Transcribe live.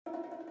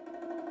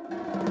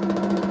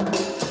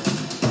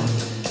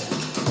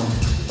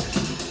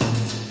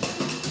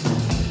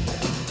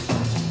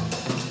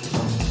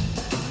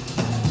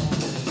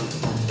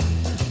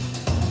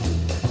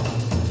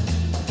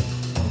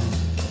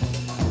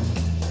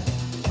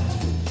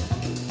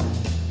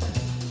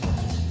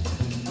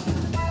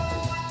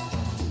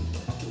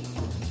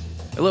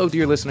Hello,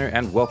 dear listener,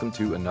 and welcome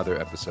to another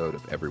episode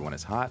of Everyone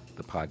is Hot,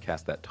 the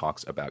podcast that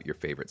talks about your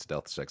favorite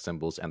stealth sex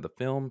symbols and the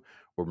film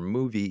or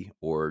movie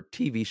or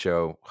TV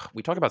show.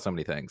 We talk about so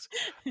many things.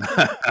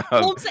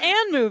 Films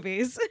and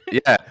movies.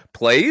 Yeah,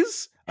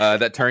 plays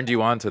that turned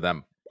you on to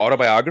them.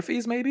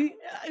 Autobiographies, maybe?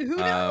 Who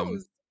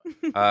knows?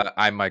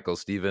 I'm Michael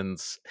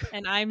Stevens.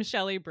 And I'm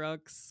Shelley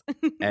Brooks.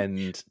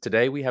 And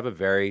today we have a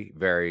very,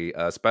 very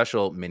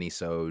special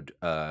mini-sode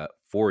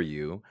for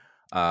you.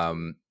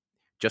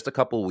 Just a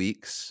couple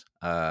weeks,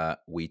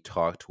 we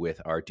talked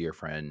with our dear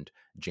friend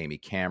Jamie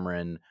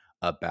Cameron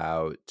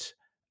about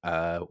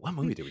what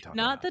movie did we talk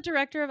about? Not the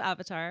director of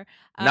Avatar.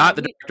 Not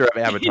the director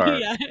of Avatar.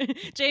 Yeah.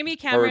 Jamie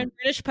Cameron,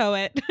 British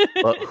poet.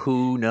 But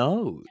who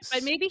knows?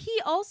 But maybe he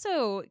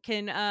also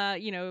can,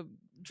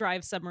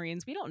 drive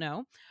submarines. We don't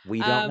know. We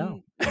don't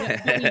know.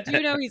 But we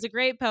do know he's a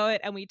great poet,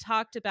 and we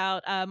talked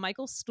about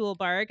Michael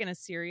Stuhlbarg and A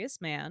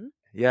Serious Man.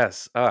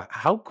 Yes.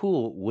 How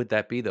cool would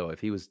that be, though,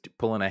 if he was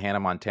pulling a Hannah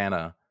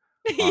Montana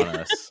on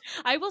us?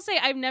 I will say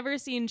I've never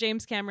seen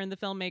James Cameron, the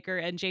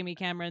filmmaker, and Jamie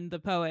Cameron, the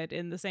poet,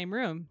 in the same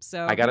room.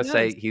 So I gotta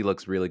say, he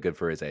looks really good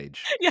for his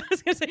age. Yeah, I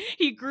was gonna say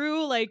he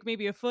grew like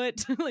maybe a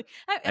foot.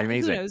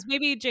 Amazing. Who knows?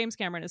 Maybe James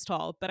Cameron is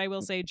tall, but I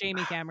will say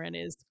Jamie Cameron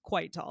is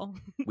quite tall.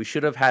 We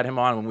should have had him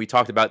on when we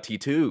talked about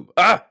T2.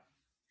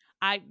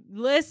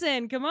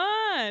 Listen, come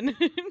on.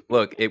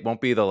 Look, it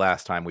won't be the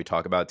last time we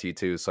talk about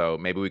T2, so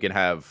maybe we can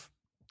have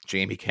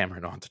Jamie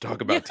Cameron on to talk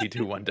about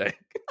T2 one day.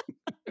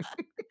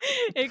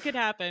 It could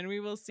happen. We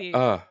will see.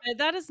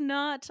 That is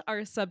not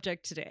our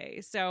subject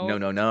today. So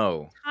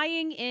no.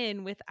 Tying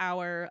in with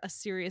our A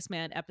Serious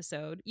Man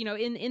episode,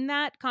 in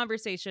that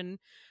conversation,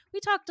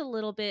 we talked a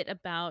little bit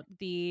about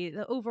the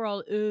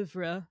overall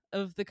oeuvre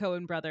of the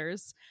Coen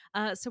brothers.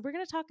 So we're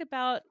going to talk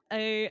about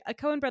a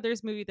Coen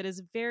brothers movie that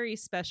is very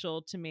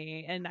special to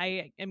me. And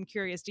I am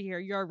curious to hear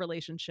your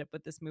relationship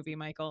with this movie,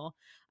 Michael.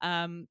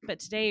 But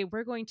today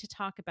we're going to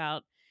talk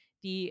about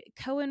the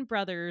Coen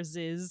brothers'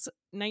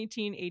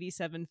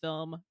 1987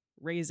 film,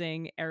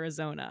 Raising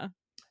Arizona.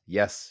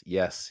 Yes.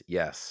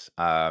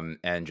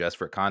 And just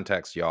for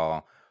context,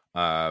 y'all,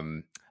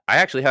 I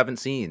actually haven't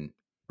seen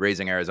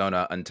Raising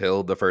Arizona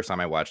until the first time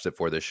I watched it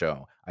for this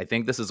show. I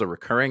think this is a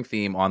recurring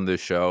theme on this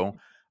show.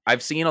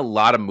 I've seen a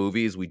lot of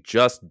movies. We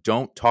just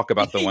don't talk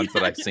about the ones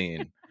that I've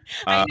seen.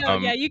 I know,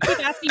 yeah. You keep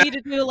asking me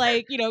to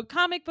do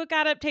comic book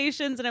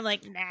adaptations, and I'm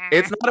like, nah.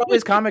 It's not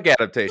always comic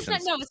adaptations.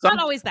 It's not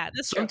always that.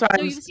 That's true.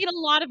 So you've seen a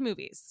lot of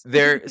movies.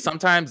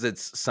 Sometimes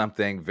it's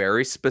something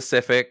very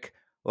specific,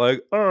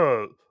 like,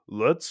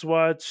 let's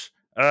watch.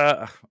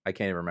 I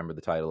can't even remember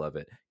the title of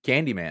it.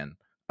 Candyman.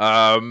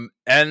 And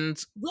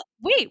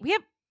wait,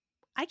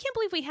 I can't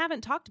believe we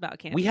haven't talked about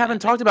Candyman. We haven't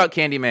talked about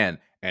Candyman,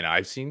 and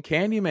I've seen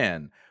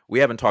Candyman. We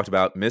haven't talked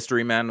about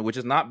Mystery Men, which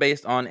is not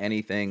based on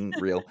anything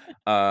real.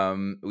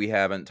 We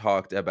haven't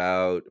talked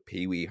about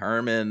Pee Wee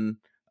Herman.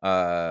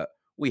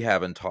 We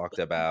haven't talked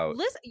about.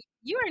 Listen,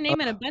 you are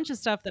naming a bunch of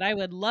stuff that I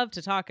would love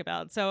to talk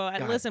about. So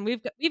listen,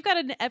 we've got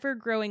an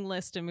ever-growing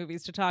list of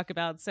movies to talk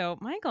about. So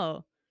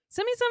Michael,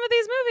 send me some of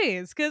these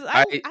movies, because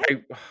I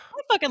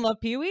fucking love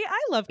Pee Wee.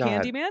 I love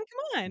Candyman.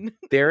 Come on.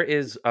 There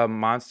is a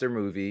monster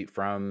movie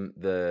from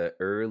the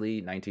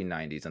early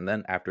 1990s, and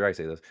then after I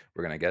say this,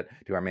 we're gonna get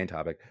to our main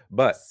topic.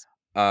 But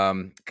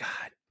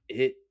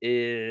it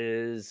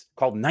is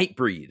called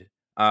Nightbreed.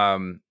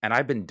 And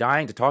I've been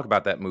dying to talk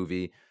about that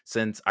movie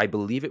since I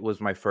believe it was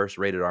my first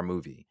rated R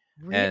movie.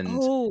 And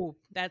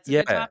that's a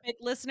good topic,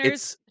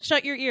 listeners.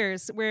 Shut your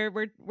ears.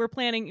 We're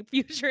planning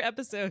future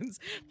episodes.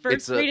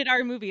 First rated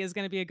R movie is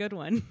going to be a good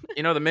one.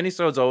 The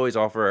minisodes always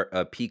offer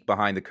a peek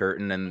behind the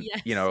curtain, and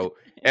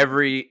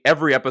every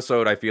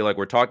episode I feel like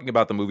we're talking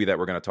about the movie that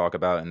we're going to talk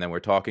about, and then we're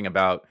talking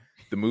about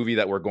the movie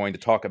that we're going to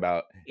talk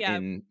about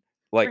in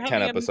like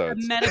 10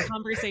 episodes. A meta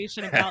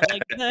conversation about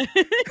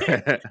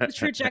the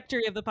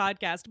trajectory of the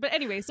podcast. But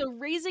anyway, so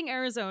Raising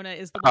Arizona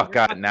is the one. Oh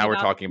God, now we're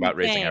talking about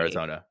Raising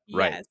Arizona.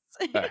 Right.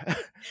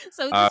 Yes.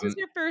 So this was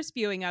your first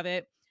viewing of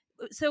it.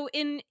 So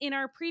in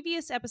our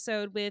previous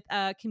episode with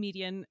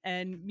comedian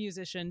and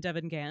musician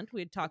Devin Gant,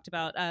 we had talked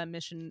about Men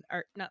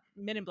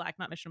in Black,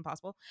 not Mission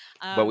Impossible.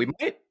 But we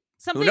might.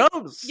 Something, who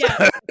knows?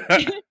 Yeah.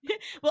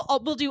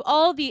 We'll do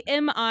all the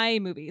MI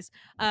movies.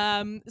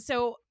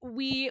 So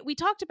we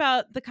talked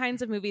about the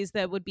kinds of movies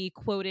that would be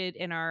quoted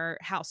in our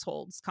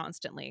households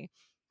constantly.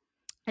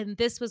 And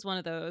this was one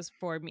of those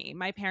for me.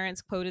 My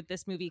parents quoted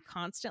this movie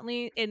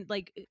constantly. And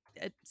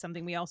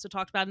something we also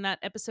talked about in that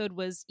episode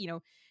was,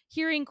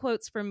 hearing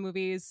quotes from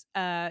movies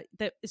that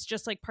is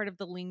just like part of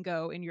the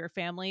lingo in your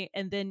family.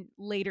 And then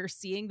later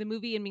seeing the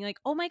movie and being like,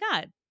 oh my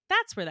God,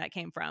 that's where that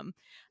came from.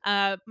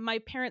 My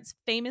parents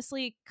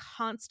famously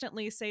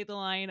constantly say the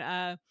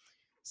line,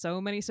 so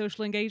many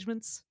social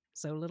engagements,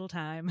 so little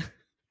time.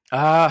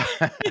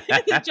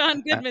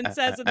 John Goodman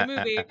says in the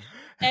movie.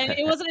 And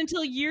it wasn't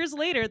until years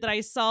later that I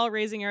saw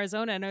Raising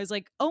Arizona, and I was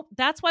like, oh,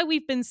 that's why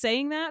we've been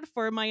saying that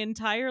for my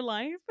entire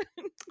life.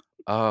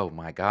 Oh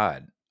my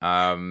God.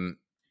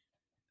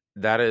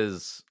 That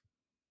is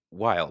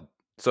wild.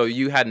 So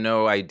you had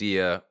no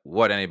idea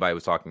what anybody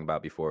was talking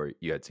about before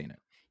you had seen it?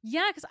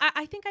 Yeah, because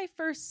I think I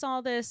first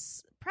saw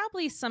this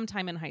probably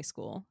sometime in high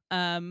school.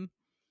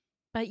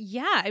 But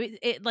yeah, I mean,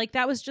 like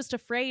that was just a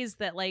phrase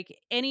that like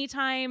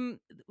anytime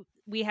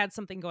we had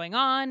something going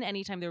on,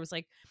 anytime there was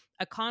like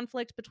a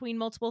conflict between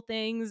multiple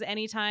things,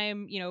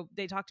 anytime,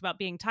 they talked about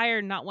being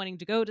tired, not wanting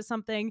to go to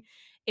something,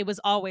 it was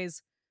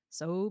always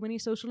so many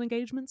social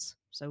engagements,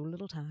 so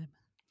little time.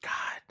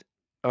 God.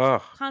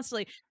 Oh.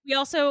 Constantly. We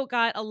also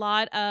got a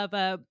lot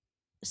of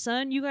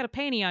son, you got a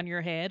panty on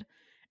your head.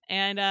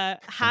 And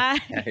hi,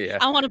 Yeah.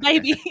 I want a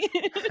baby.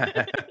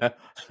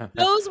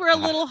 Those were a I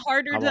little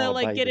harder I to want a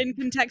like get baby.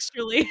 in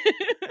contextually.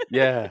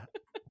 Yeah.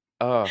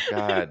 Oh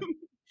god.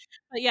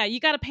 But yeah, you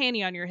got a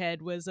panty on your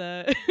head was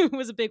a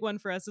was a big one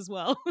for us as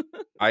well.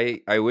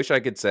 I wish I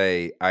could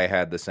say I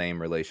had the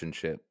same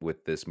relationship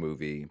with this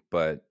movie,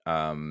 but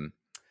I'm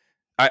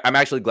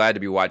actually glad to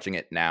be watching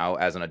it now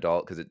as an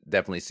adult because it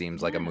definitely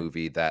seems like a Yeah.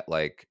 movie that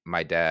like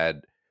my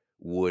dad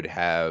would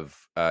have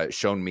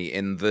shown me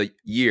in the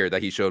year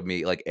that he showed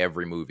me like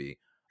every movie.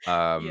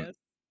 Um,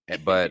 Yes.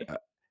 but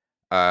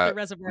uh, The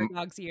Reservoir m-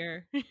 Dogs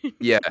year.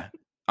 yeah,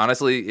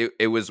 honestly,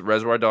 it was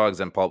Reservoir Dogs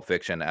and Pulp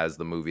Fiction as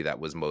the movie that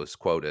was most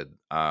quoted.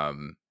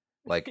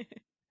 Like,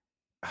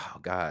 oh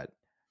god,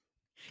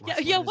 Yeah,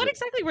 what yeah, is what it?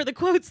 exactly were the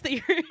quotes that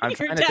your I'm your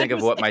trying to think dad of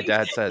was what my saying?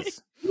 dad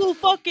says. "You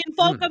fucking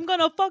fuck, Hmm. I'm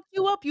gonna fuck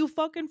you up, you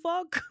fucking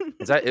fuck."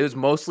 Is that it was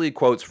mostly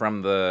quotes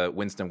from the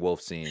Winston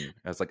Wolfe scene.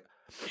 I was like,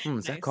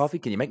 is that Nice. coffee?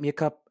 Can you make me a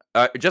cup?"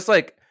 Just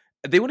like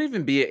they wouldn't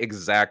even be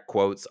exact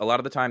quotes. A lot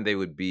of the time they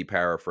would be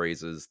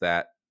paraphrases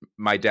that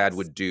my dad Yes.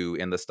 would do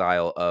in the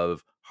style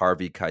of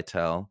Harvey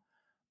Keitel.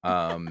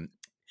 Um,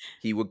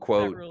 he would That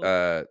quote rules.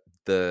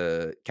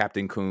 the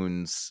Captain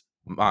Coon's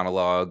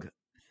monologue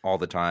all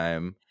the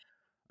time.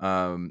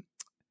 Um,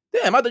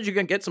 Damn, I thought you were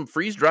gonna get some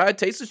freeze dried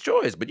Tasteless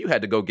Choice, but you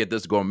had to go get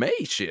this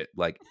gourmet shit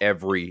like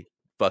every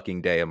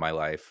fucking day of my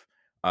life.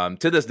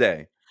 To this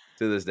day,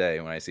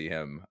 when I see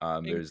him,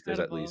 there's at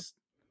Incredible.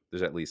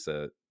 least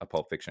a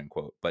Pulp Fiction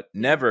quote, but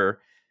Yeah.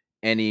 never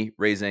any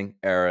Raising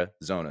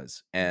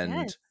Arizonas. Yes.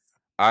 And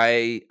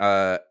I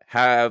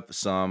have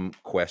some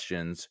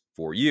questions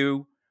for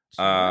you.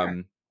 Sure.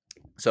 Um,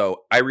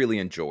 so I really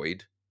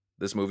enjoyed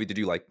this movie.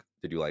 You like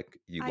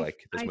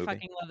this I movie?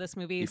 fucking love this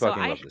movie. You So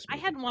fucking I love this I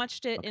movie. hadn't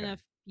watched it in Okay. a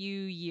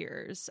few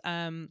years.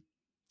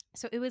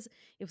 So it was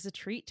a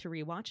treat to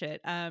rewatch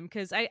it.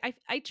 Because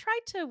I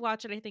tried to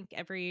watch it I think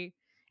every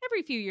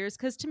few years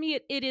because to me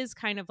it is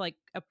kind of like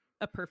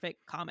a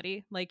perfect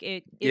comedy. Like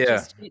it Yeah.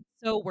 just it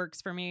so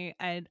works for me.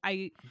 And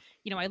I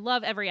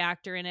love every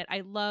actor in it. I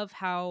love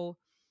how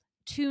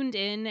tuned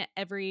in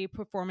every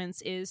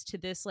performance is to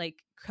this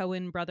like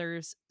Cohen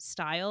brothers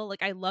style.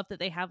 Like I love that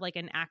they have like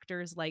an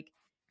actor's like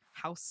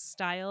house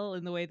style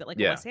in the way that like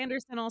a Yeah. Wes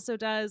Anderson also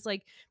does.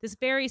 Like this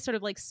very sort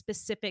of like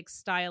specific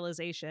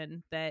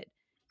stylization that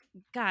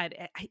God,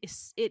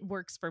 it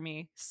works for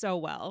me so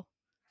well.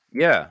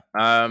 Yeah.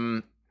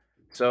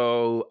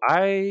 So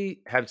I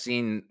have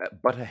seen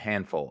but a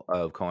handful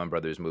of Coen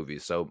Brothers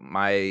movies. So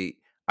I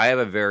have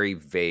a very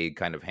vague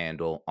kind of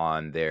handle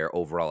on their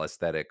overall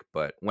aesthetic,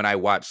 but when I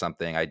watch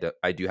something, I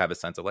do have a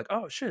sense of like,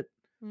 oh shit,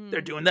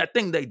 they're Mm. doing that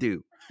thing they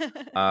do.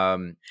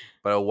 Um,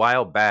 but a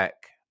while back,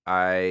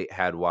 I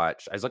had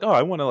watched. I was like, oh,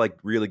 I want to like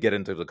really get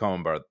into the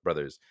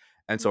Brothers,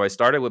 and so I Mm.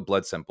 started with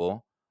Blood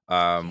Simple,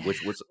 Yeah.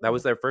 which was that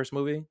was their first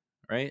movie,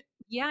 right?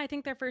 Yeah, I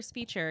think their first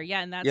feature.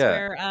 Yeah, and that's Yeah,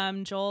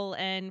 where Joel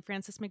and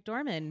Frances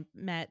McDormand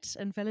met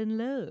and fell in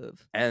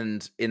love.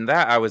 and in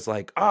that, I was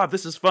like, "Ah,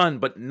 this is fun,"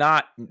 but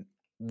not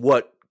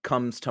what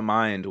comes to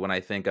mind when I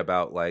think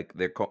about like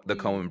the Mm.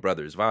 Coen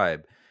Brothers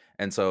vibe.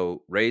 And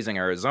so, Raising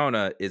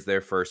Arizona is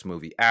their first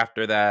movie.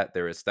 After that,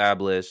 they're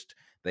established.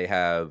 They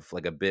have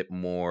like a bit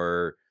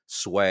more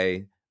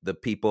sway. The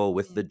people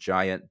with the Mm.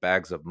 giant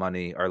bags of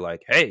money are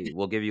like, "Hey,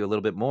 we'll give you a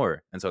little bit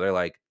more." And so they're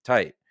like,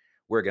 "Tight.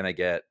 We're gonna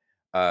get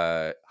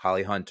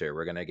Holly Hunter.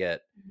 We're gonna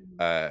get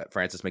Mm.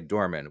 Francis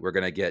McDormand. We're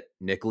gonna get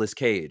Nicolas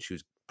Cage,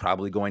 who's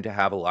probably going to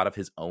have a lot of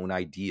his own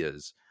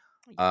ideas."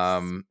 Yes.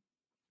 Um,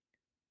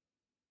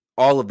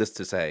 all of this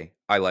to say,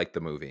 I like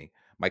the movie.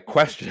 My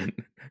question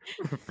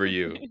for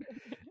you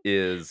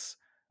is,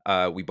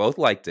 we both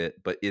liked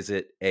it, but is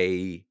it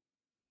a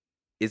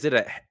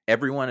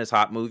everyone is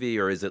hot movie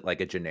or is it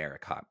like a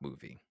generic hot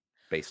movie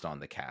based on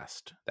the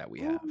cast that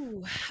we have?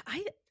 Ooh,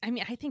 I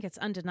mean, I think it's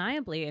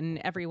undeniably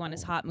an Everyone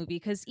is Hot movie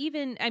because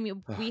even I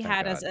mean, Oh, we thank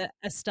had as God.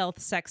 a stealth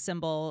sex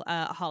symbol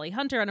Holly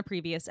Hunter on a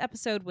previous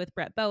episode with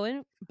Brett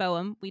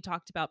Boehm. We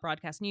talked about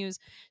broadcast news.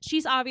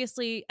 She's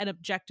obviously an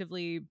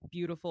objectively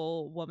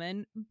beautiful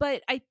woman,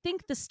 but I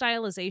think the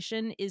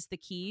stylization is the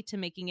key to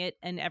making it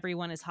an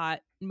Everyone is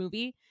Hot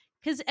movie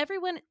because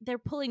everyone they're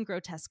pulling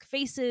grotesque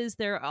faces,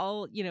 they're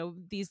all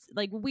these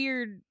like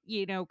weird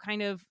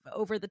kind of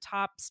over the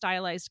top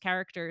stylized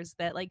characters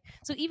that like,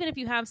 so even if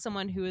you have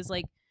someone who is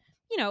like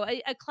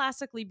a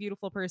classically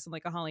beautiful person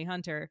like a Holly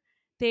Hunter,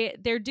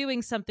 they're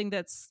doing something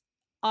that's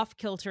off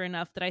kilter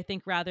enough that I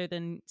think rather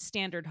than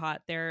standard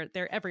hot, they're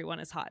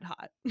everyone is hot.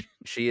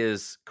 She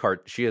is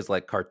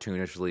like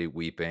cartoonishly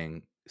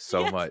weeping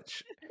so Yes.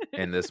 much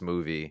in this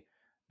movie.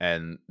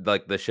 and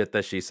like the shit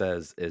that she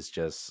says is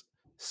just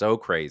so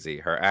crazy.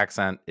 Her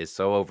accent is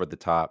so over the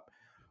top.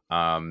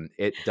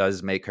 It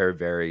does make her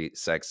very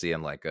sexy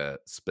in like a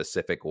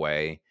specific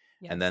way.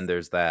 And then Yes.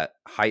 there's that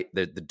height,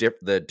 the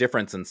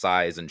difference in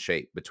size and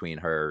shape between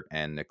her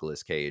and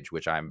Nicolas Cage,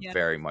 which I'm Yes.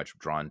 very much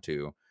drawn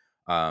to.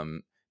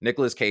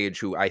 Nicolas Cage,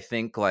 who I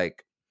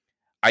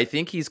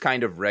think he's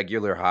kind of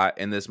regular hot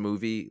in this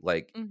movie.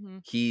 Like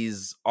Mhm.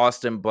 he's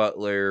Austin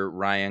Butler,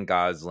 Ryan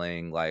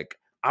Gosling. Like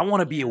I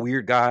want to be a Yeah.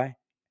 weird guy,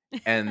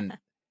 and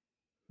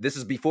this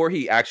is before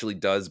he actually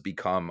does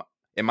become,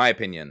 in my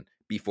opinion,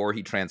 before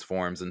he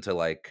transforms into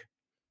like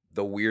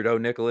the weirdo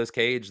Nicolas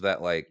Cage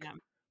that like Yeah.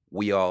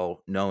 we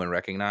all know and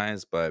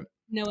recognize. But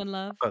Know and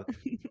love. uh,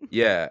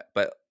 yeah,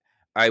 but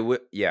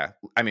yeah.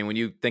 I mean, when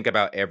you think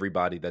about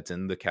everybody that's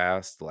in the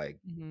cast, like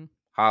Mhm.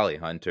 Holly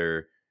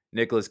Hunter,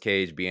 Nicolas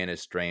Cage being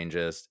his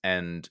strangest,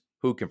 and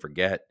who can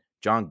forget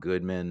John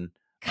Goodman,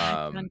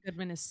 God, John um,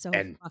 Goodman is so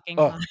and fucking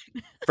oh, hot.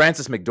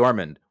 Frances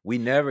McDormand. We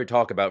never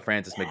talk about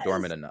Frances Yes.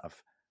 McDormand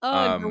enough.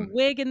 Oh, and her Um,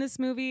 wig in this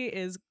movie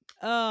is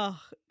oh,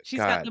 she's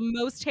got God, the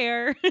most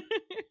hair.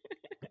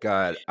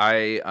 God,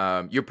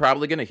 you're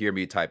probably gonna hear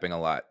me typing a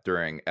lot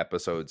during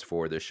episodes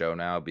for the show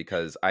now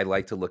because I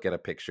like to look at a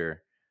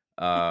picture,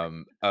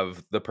 of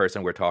the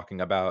person we're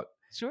talking about,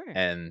 Sure.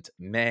 and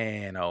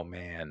man, oh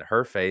man,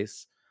 her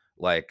face,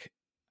 like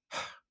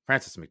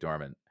Frances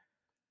McDormand.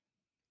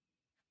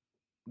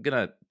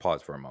 Gonna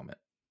pause for a moment.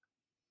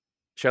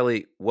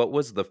 Shelly, what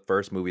was the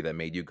first movie that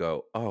made you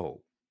go,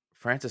 "Oh,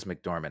 Frances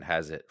McDormand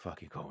has it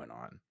fucking going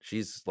on."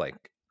 She's like,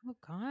 Oh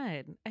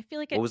god. I feel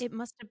like what was it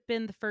must have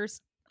been the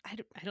first I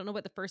don't know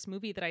what the first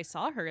movie that I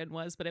saw her in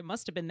was, but it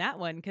must have been that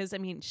one because I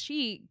mean,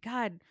 she's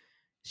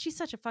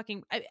such a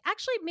fucking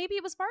actually, maybe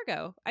it was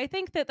Fargo. I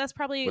think that that's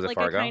probably was it like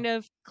a kind Fargo?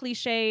 of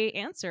cliche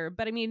answer,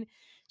 but I mean,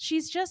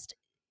 she's just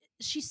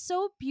she's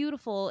so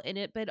beautiful in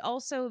it, but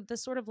also the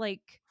sort of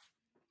like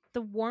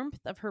the warmth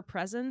of her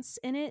presence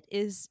in it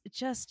is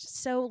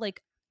just so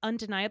like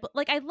undeniable.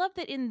 Like I love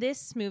that in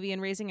this movie in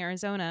Raising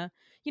Arizona,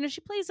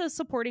 she plays a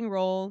supporting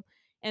role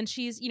and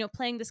she's,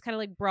 playing this kind of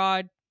like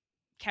broad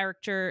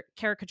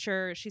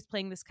caricature. She's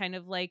playing this kind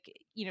of like,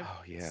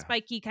 Oh, yeah.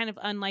 spiky kind of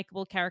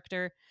unlikable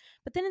character.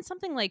 But then in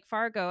something like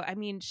Fargo, I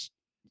mean,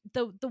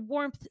 the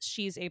warmth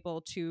she's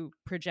able to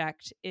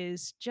project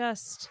is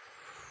just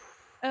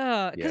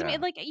because I mean Yeah,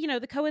 like,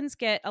 the Coens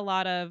get a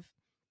lot of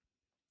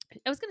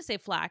I was gonna say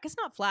flack. It's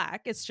not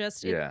flack. It's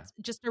yeah.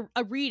 just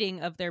a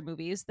reading of their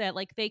movies that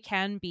like they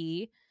can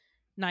be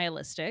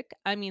nihilistic.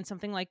 I mean,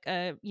 something like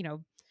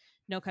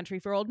No Country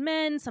for Old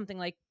Men, something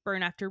like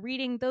Burn After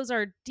Reading. Those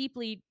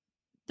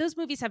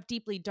movies have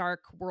deeply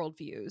dark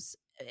worldviews.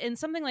 And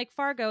something like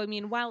Fargo, I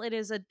mean, while it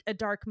is a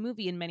dark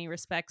movie in many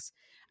respects,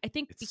 I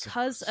think It's so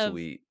because of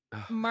sweet.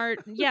 Ugh.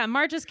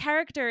 Marge's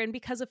character and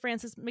because of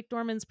Frances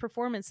McDormand's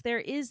performance, there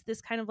is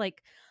this kind of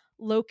like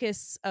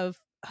locus of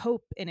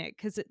hope in it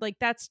because like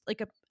that's like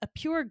a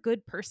pure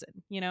good person,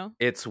 you know?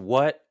 It's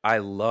what I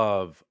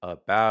love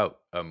about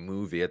a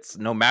movie. It's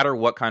no matter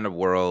what kind of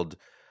world,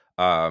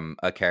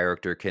 a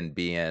character can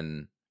be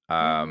in, um,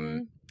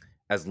 Mm-hmm.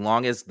 as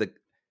long as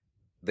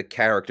the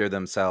character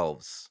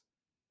themselves,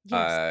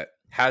 Yes.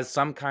 has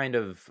some kind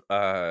of,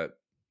 uh,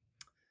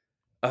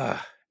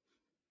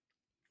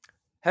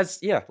 has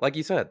yeah, like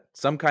you said,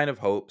 some kind of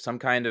hope, some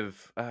kind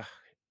of,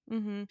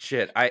 Mm-hmm.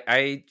 shit.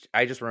 I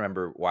just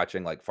remember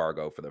watching, like,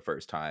 Fargo for the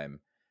first time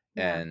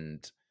Yeah.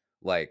 and,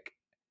 like,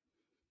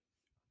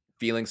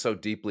 feeling so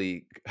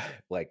deeply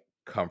like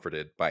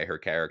comforted by her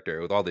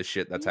character with all this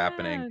shit that's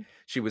happening. Yeah.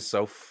 She was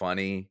so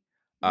funny,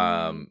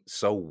 Mm-hmm.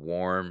 so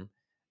warm,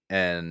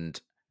 and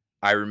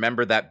I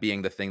remember that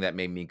being the thing that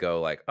made me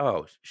go like,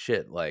 "Oh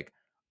shit, like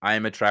I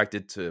am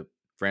attracted to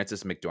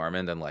Frances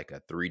McDormand in like a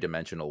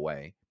three-dimensional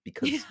way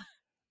Yeah.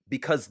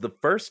 because the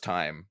first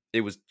time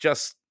it was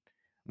just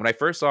when I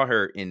first saw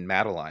her in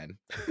Madeline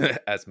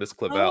as Miss Oh,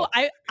 Clavel.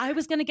 I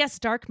was gonna guess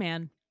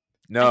Darkman. I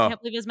No,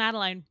 can't believe it's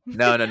Madeline.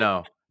 no, no,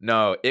 no.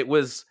 No, it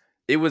was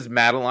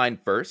Madeline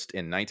first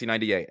in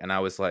 1998, and I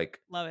was like,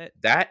 Love it.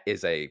 "That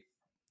is a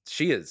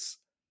she is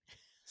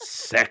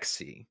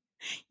sexy.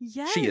 She is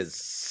Yes.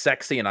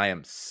 sexy, and I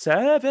am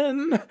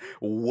 7.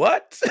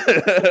 What?"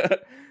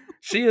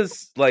 She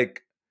is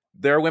like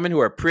there are women who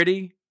are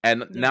pretty,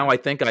 and Yeah. now I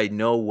think I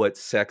know what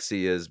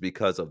sexy is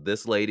because of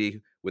this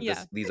lady with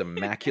Yeah. these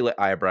immaculate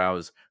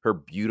eyebrows, her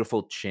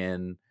beautiful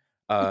chin,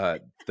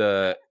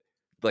 the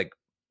like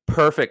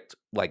perfect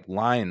like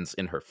lines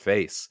in her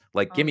face.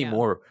 Like Oh give me yeah.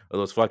 more of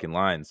those fucking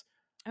lines.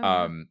 Oh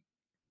yeah. Um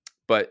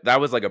but that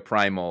was like a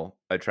primal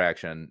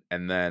attraction,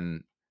 and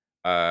then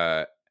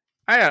uh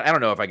I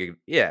don't know if I could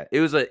yeah, it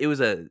was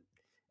a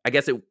I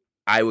guess it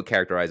I would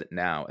characterize it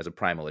now as a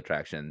primal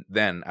attraction.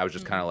 Then I was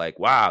just kind Mm. of like,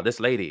 wow, this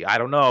lady, I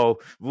don't know.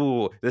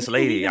 Ooh, this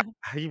lady. Yeah.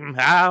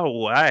 How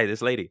why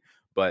this lady?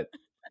 But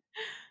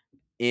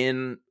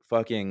in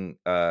fucking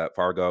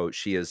Fargo,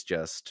 she is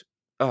just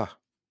And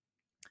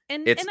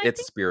it's I it's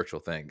a think spiritual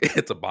thing.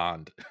 It's a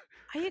bond.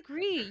 I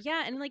agree.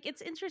 Yeah, and like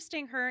it's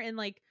interesting her in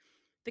like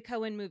the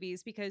Cohen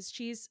movies because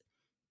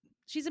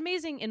she's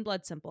amazing in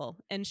Blood Simple,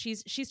 and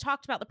she's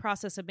talked about the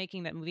process of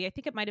making that movie. I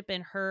think it might have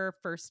been her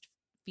first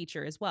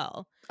feature as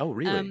well. Oh, Um,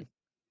 really?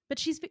 but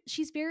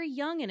she's very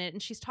young in it,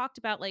 and she's talked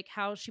about like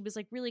how she was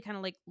like really kind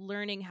of like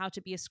learning how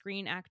to be a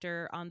screen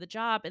actor on the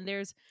job. And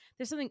there's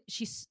something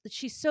she's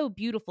so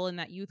beautiful in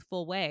that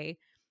youthful way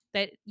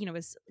that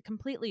is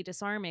completely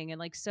disarming and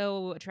like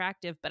so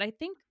attractive. But I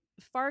think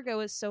Fargo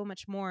is so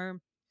much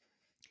more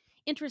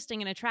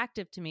interesting and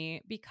attractive to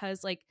me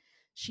because like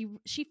she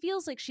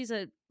feels like she's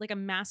a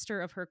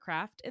master of her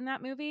craft in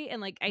that movie.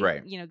 And like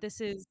Right. this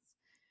is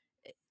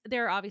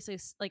there are obviously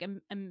like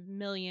a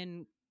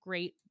million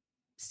great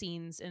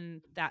scenes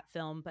in that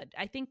film, but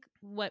I think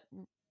what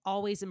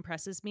always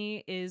impresses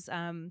me is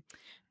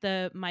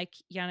the Mike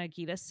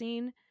Yanagita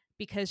scene,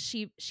 because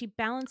she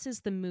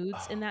balances the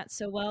moods in Oh, that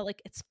so well.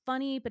 Like it's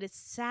funny, but it's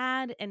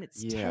sad and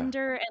it's yeah.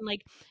 tender, and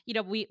like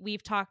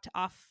we've talked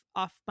off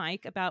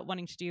mic about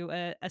wanting to do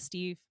a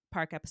Steve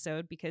Park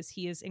episode because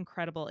he is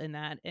incredible in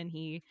that, and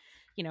he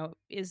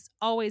is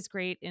always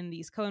great in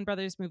these Coen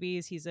Brothers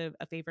movies. He's a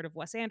favorite of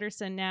Wes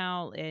Anderson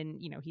now, and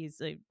he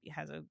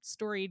has a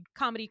storied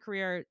comedy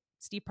career.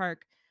 Steve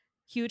Park,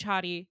 huge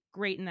hottie,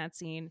 great in that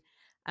scene.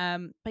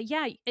 But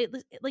yeah,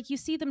 like you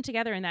see them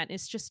together in that. And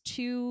it's just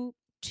two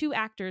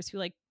actors who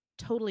like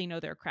totally know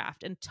their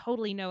craft and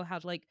totally know how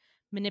to like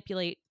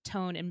manipulate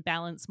tone and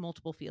balance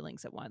multiple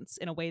feelings at once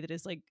in a way that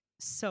is like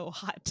so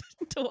hot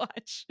to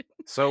watch.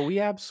 So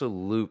we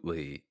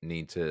absolutely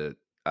need to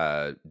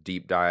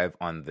deep dive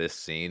on this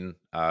scene.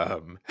 Yeah.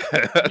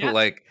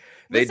 Like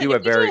they Listen, do if a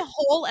we do very a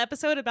whole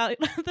episode about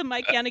the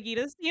Mike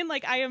Yanagita scene,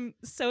 like I am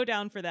so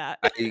down for that.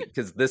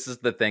 because this is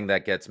the thing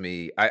that gets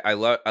me. I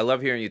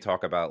love hearing you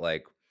talk about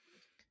like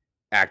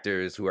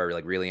actors who are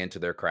like really into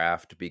their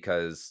craft,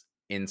 because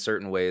in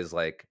certain ways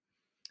like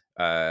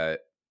uh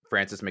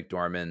Frances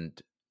McDormand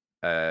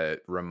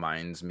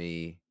reminds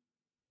me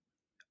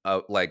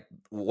like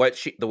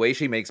the way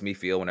she makes me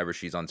feel whenever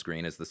she's on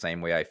screen is the same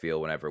way I feel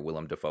whenever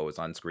Willem Dafoe is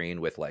on screen,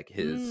 with like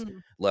his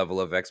Mm.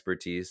 level of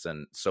expertise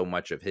and so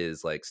much of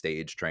his like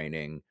stage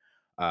training.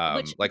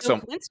 Which Like no so.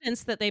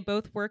 coincidence that they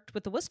both worked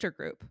with the Worcester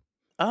Group.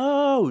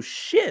 Oh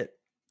shit!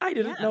 I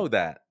didn't Yeah. know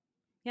that.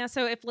 Yeah,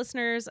 so if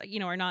listeners,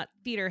 are not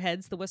theater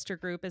heads, the Worcester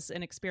Group is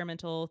an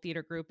experimental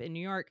theater group in New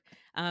York.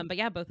 But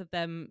yeah, both of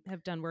them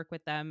have done work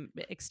with them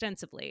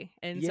extensively,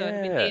 and so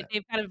I mean, Yeah.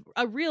 they've got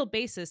a real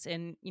basis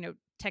in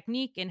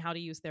technique and how to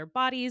use their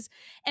bodies,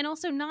 and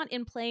also not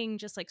in playing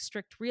just like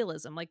strict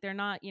realism. Like they're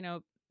not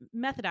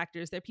method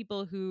actors. They're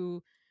people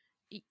who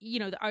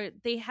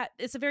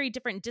it's a very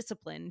different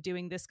discipline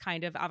doing this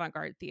kind of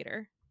avant-garde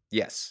theater.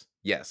 Yes.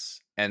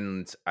 Yes.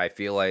 And I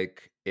feel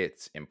like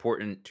it's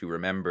important to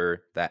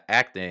remember that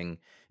acting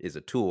is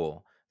a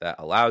tool that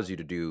allows you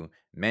to do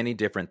many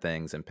different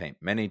things and paint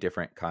many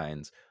different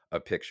kinds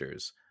of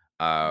pictures.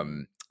 Mm.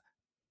 Um,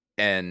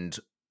 and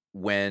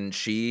when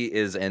she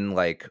is in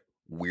like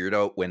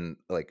when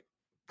like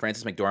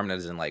Frances McDormand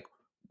is in like,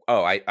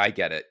 oh, I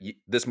get it.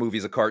 This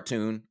movie's a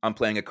cartoon. I'm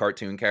playing a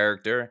cartoon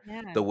character.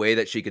 Yeah. The way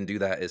that she can do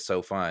that is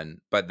so fun.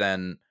 But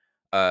then,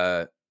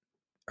 uh,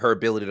 her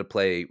ability to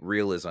play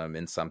realism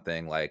in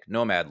something like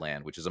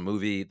Nomadland, which is a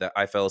movie that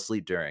I fell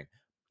asleep during,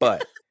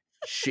 but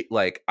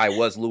I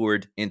was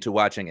lured into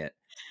watching it,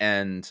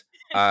 and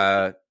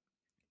uh,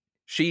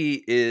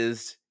 she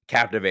is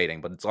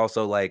captivating, but it's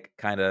also like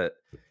kind of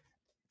Well,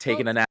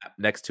 taking a nap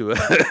next to a.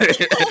 well,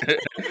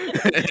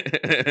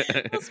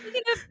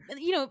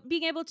 speaking of,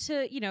 being able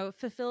to,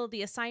 fulfill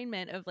the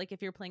assignment of like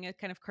if you're playing a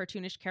kind of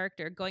cartoonish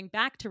character, going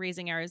back to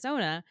Raising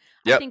Arizona,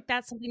 I Yep. think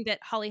that's something that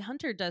Holly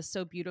Hunter does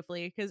so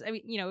beautifully. Because I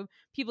mean,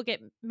 people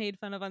get made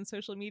fun of on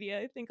social media,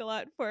 I think, a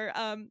lot for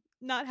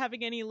not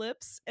having any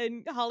lips,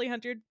 and Holly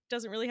Hunter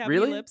doesn't really have any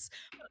Really? lips.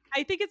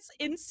 I think it's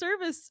in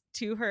service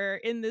to her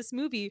in this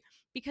movie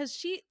because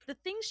the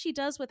things she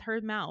does with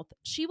her mouth,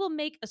 she will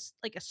make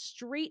like a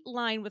straight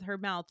line with her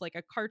mouth like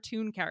a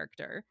cartoon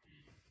character.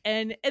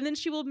 And then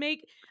she will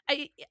make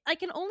I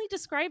can only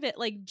describe it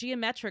like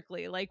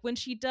geometrically, like when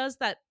she does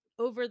that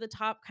over the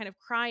top kind of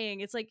crying,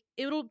 it's like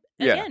it'll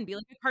Yeah. again be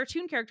like a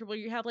cartoon character where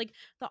you have like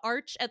the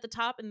arch at the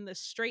top and the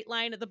straight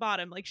line at the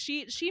bottom. Like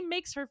she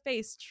makes her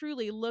face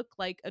truly look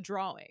like a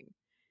drawing,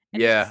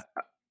 and Yeah.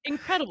 it's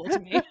incredible to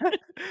me.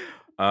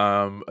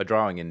 A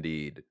drawing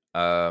indeed.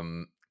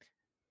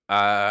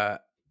 Uh,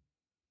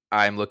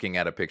 I'm looking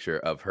at a picture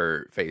of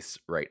her face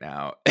right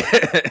now,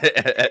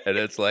 and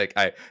it's like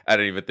I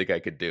don't even think I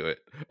could do it.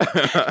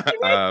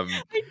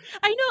 Right?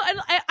 I know, and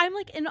I'm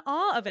like in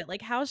awe of it,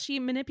 like how she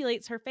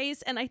manipulates her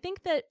face. And I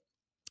think that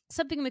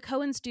something the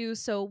Coens do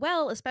so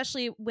well,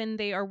 especially when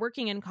they are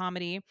working in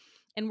comedy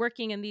and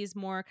working in these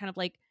more kind of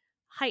like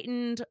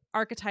heightened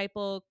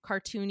archetypal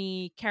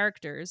cartoony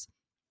characters,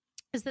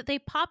 is that they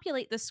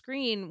populate the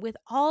screen with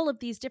all of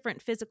these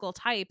different physical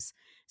types,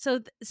 so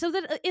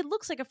that it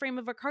looks like a frame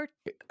of a It's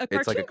like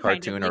cartoon a kind of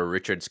cartoon or like a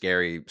Richard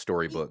Scarry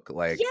storybook.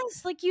 Like,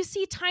 yes, like you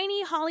see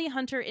tiny Holly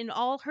Hunter in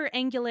all her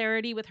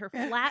angularity with her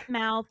flat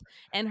mouth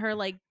and her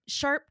like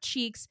sharp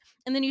cheeks,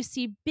 and then you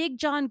see big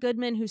John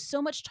Goodman who's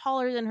so much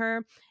taller than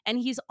her, and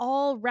he's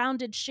all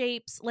rounded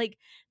shapes. Like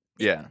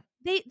it, yeah,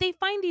 they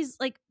find these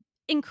like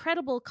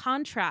incredible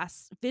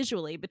contrasts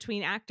visually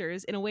between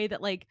actors in a way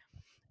that like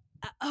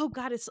oh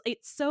god, it's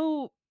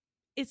so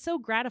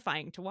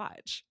gratifying to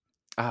watch.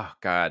 Oh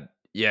god.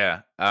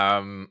 Yeah.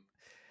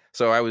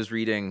 So I was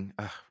reading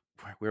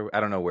where I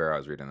don't know where I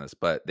was reading this,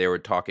 but they were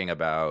talking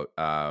about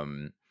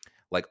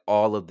like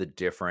all of the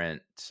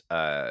different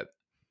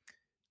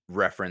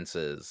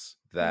references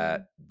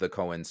that Mm. the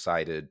Coen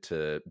cited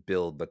to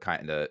build the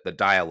kind of the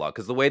dialogue,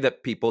 because the way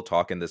that people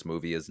talk in this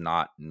movie is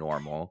not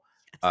normal.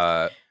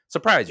 Yes.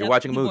 Surprise, you're Yep,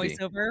 watching a the movie.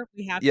 voiceover,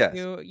 Yes.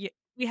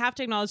 we have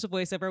to acknowledge the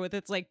voiceover with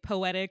its, like,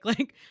 poetic,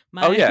 like,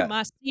 Oh "My yeah.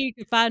 my seed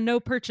could find no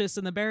purchase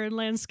in the barren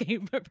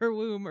landscape of her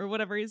womb," or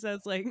whatever he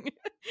says, like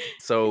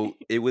So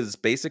it was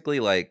basically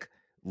like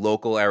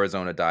local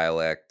Arizona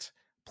dialect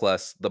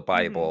plus the Mhm.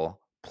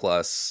 Bible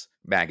plus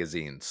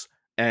magazines.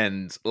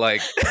 And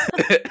like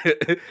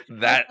That's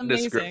that amazing.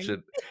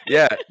 description,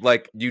 yeah,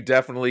 like you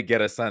definitely get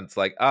a sense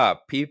like,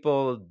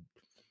 people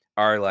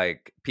are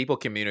like people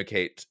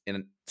communicate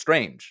in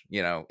strange,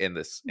 in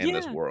this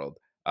Yeah. world.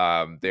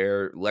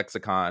 Their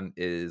lexicon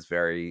is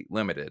very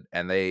limited,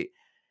 and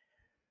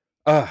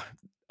uh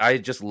I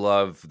just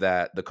love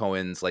that the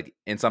Coens, like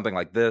in something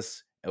like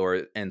this or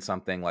in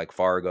something like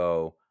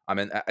Fargo. I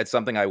mean, it's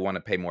something I want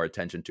to pay more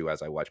attention to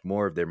as I watch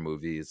more of their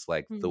movies,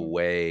 like the Mhm.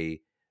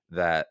 way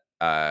that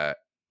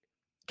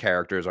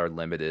characters are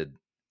limited.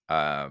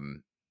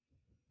 Um,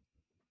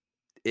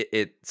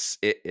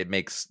 it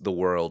makes the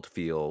world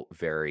feel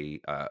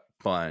very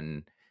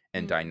fun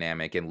and Mm.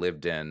 dynamic and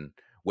lived in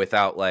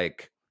without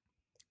like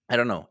I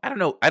don't know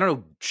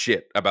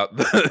shit about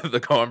the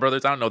Coen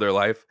brothers. I don't know their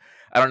life.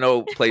 I don't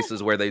know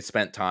places where they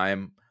spent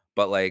time,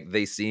 but like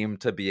they seem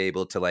to be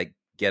able to like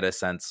get a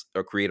sense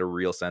or create a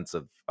real sense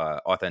of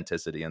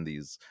authenticity in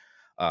these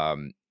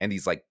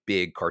like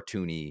big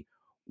cartoony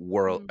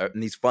world, Mhm. in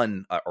these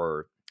fun,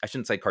 or I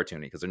shouldn't say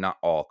cartoony because they're not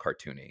all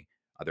cartoony.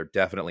 They're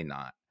definitely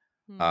not.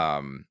 Mm.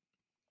 Um,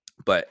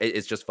 but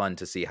it's just fun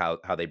to see how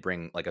they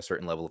bring like a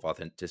certain level of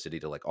authenticity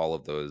to like all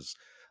of those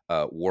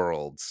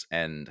worlds,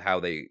 and how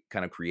they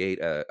kind of create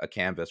a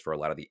canvas for a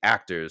lot of the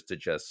actors to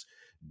just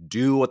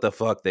do what the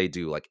fuck they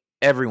do. Like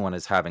everyone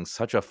is having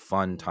such a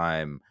fun Yeah.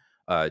 time.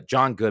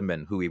 John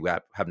Goodman, who we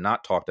have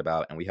not talked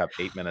about, and we have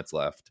 8 minutes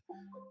left.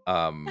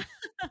 Um,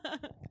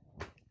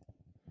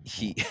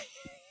 he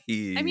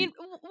I he mean,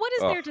 what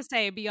is oh there to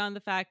say beyond the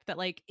fact that,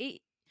 like,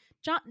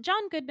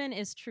 John Goodman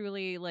is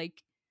truly,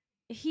 like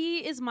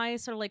he is my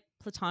sort of, like,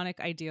 platonic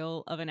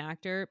ideal of an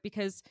actor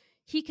because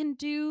he can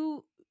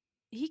do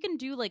he can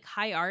do, like,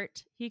 high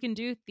art, he can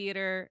do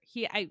theater,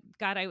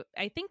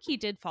 I think he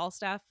did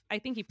Falstaff, I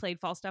think he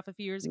played Falstaff a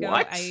few years ago,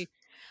 what?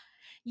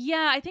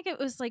 yeah, I think it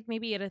was, like,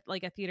 maybe at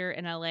a theater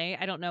in LA.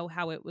 I don't know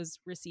how it was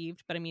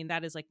received, but, I mean,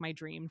 that is, like, my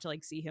dream to,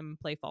 like, see him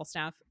play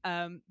Falstaff.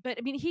 But,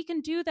 I mean, he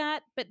can do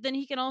that, but then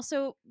he can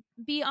also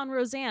be on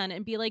Roseanne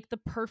and be, like, the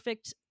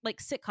perfect, like,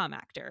 sitcom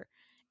actor.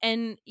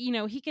 And,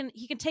 he can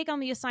take on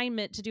the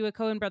assignment to do a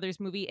Coen Brothers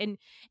movie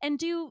and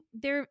do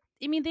their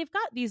I mean, they've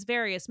got these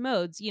various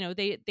modes,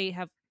 they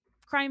have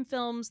crime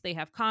films, they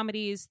have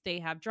comedies, they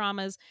have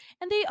dramas,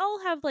 and they all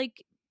have,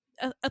 like,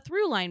 a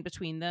through line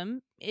between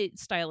them,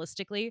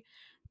 stylistically,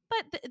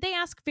 but they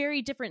ask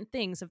very different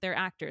things of their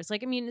actors.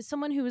 Like, I mean,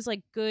 someone who is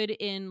like good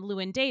in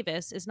Llewyn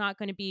Davis is not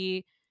going to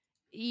be,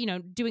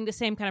 doing the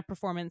same kind of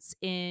performance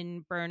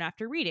in Burn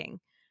After Reading,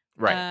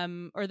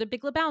 Right. or The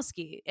Big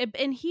Lebowski.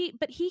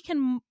 But he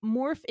can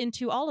morph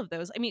into all of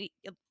those. I mean,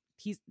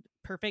 he's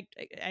perfect.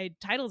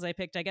 Titles I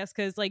picked, I guess,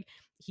 because like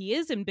he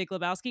is in Big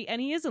Lebowski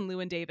and he is in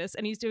Llewyn Davis,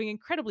 and he's doing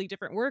incredibly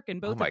different work in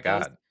Oh both my of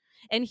those. god.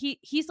 And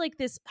he's like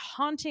this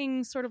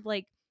haunting sort of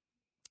like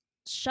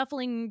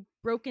shuffling,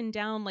 broken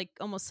down, like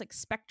almost like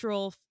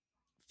spectral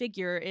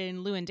figure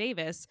in Llewyn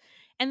Davis.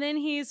 And then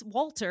he's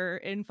Walter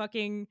in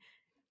fucking,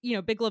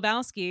 Big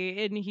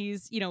Lebowski. And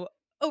he's,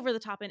 over the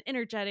top and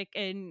energetic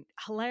and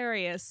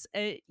hilarious.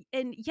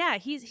 And yeah,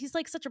 he's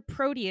like such a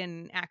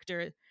protean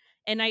actor.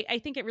 And I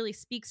think it really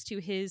speaks to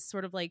his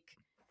sort of like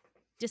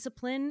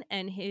discipline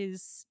and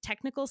his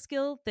technical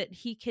skill that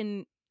he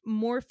can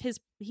morph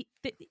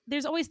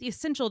there's always the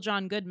essential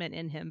John Goodman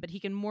in him, but he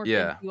can morph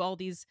Yeah, into all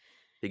these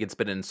he can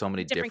spin in so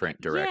many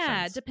different different yeah,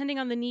 directions. depending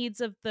on the needs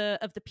of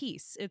the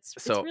piece. It's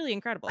So really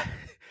incredible.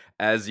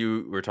 as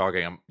you were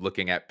talking, I'm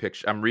looking at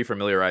picture. I'm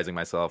refamiliarizing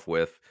myself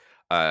with,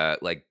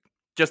 like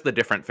just the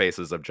different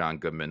faces of John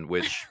Goodman.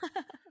 Which,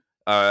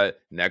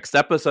 next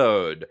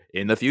episode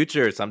in the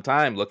future,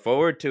 sometime, look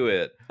forward to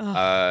it.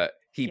 Oh,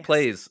 He yes.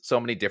 plays so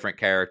many different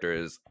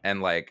characters,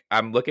 and like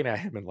I'm looking at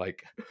him in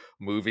like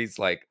movies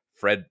like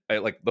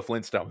like the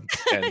Flintstones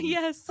and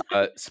Yes.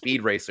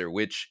 Speed Racer,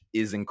 which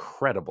is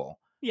incredible.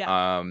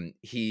 Yeah.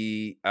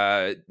 He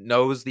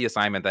knows the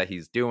assignment that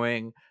he's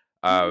doing.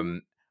 Mhm,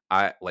 Um,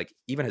 I like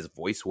even his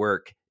voice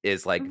work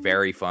is like mhm.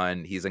 very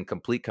fun. He's in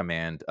complete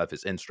command of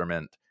his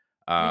instrument.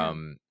 Yeah.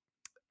 Um,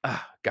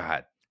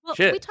 God, Well,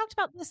 we shit. talked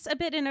about this a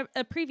bit in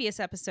a previous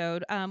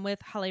episode,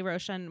 with Holly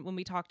Roshan when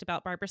we talked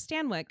about Barbara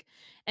Stanwyck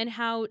and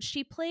how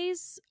she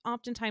plays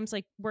oftentimes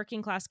like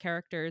working class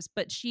characters,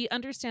 but she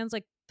understands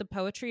like the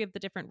poetry of the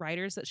different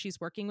writers that she's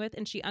working with,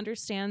 and she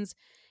understands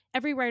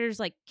every writer's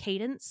like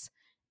cadence,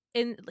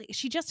 and like,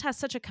 she just has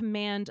such a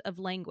command of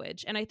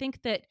language. And I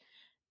think that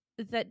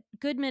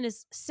Goodman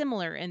is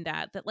similar in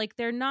that like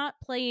they're not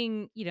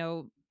playing,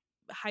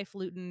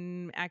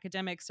 highfalutin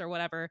academics or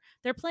whatever.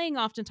 They're playing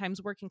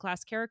oftentimes working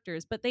class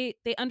characters, but they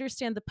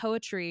understand the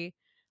poetry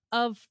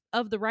of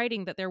the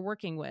writing that they're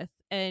working with,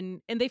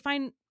 and they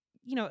find,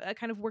 a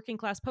kind of working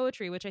class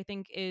poetry, which I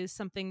think is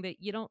something that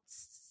you don't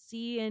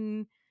see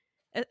in,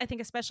 I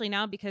think, especially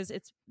now, because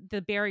it's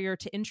the barrier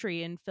to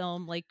entry in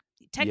film. Like,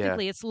 Yeah,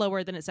 technically, it's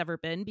lower than it's ever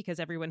been because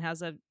everyone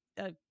has a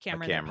a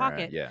camera in their camera,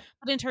 pocket. yeah,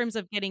 But in terms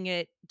of getting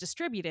it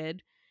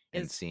distributed,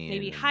 and is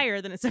maybe scene, and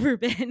higher than it's ever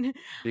been.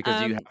 because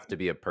you um, have to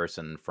be a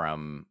person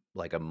from,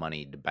 like, a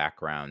moneyed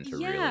background to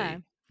yeah.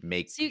 really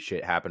make So,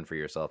 shit happen for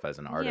yourself as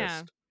an yeah.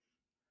 artist,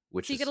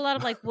 which So you get is a lot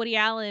of like Woody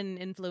Allen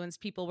influenced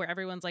people where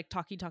everyone's like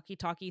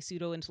talky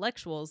pseudo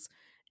intellectuals.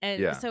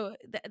 And yeah, so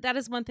that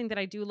is one thing that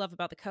I do love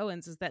about the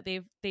Coens, is that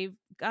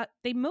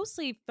they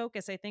mostly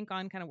focus, I think,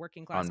 on kind of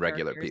working class on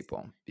regular characters.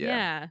 people, yeah,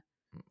 Yeah.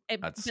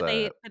 that's,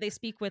 But they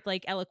speak with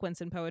like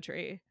eloquence and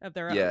poetry of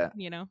their own, yeah,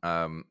 you know?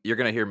 you're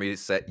gonna hear me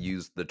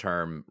use the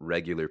term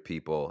 "regular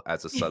people"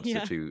 as a Yeah.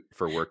 substitute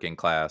for working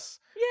class,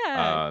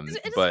 Yeah. 'Cause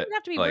it doesn't even but,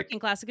 have to be working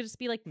like class. It could just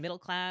be like middle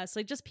class,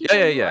 like just yeah, people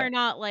yeah, who yeah. are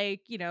not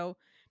like,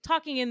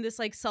 talking in this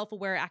like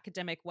self-aware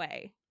academic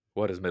way.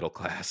 What is middle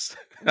class?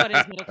 What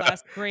is middle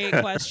class? Great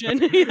question.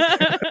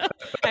 Yeah.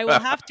 I will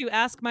have to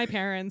ask my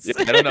parents. Yeah,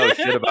 I don't know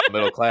shit about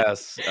middle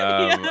class.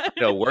 Yeah. I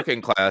know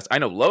working class. I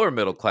know lower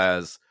middle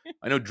class.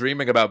 I know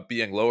dreaming about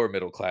being lower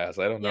middle class.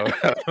 I don't know.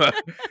 Yeah.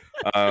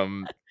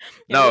 um,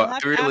 Yeah, you'll no, have I to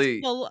ask really,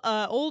 people,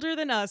 older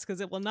than us, because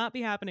it will not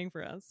be happening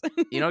for us.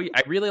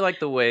 I really like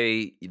the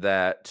way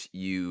that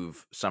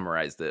you've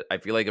summarized it. I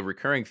feel like a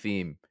recurring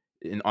theme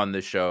on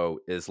this show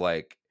is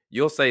like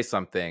you'll say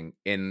something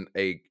in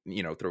a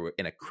through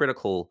in a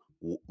critical,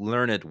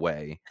 learned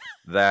way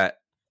that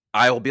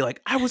I will be like,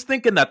 I was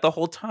thinking that the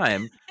whole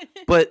time,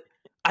 but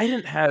I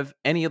didn't have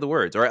any of the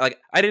words, or like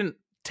I didn't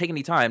take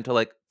any time to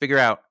like figure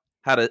out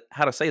how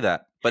to say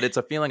that. But it's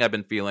a feeling I've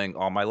been feeling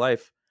all my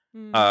life.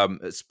 Mm,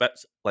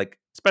 Like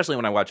especially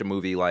when I watch a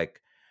movie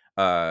like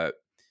uh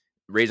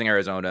Raising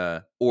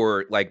Arizona,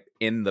 or like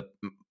in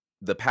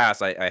the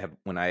past, I have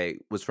when I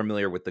was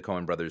familiar with the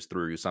Coen brothers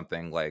through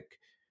something like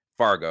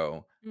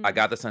Fargo, I mm.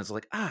 got the sense of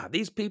like,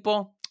 these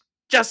people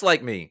just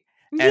like me.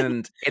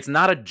 And it's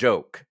not a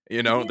joke,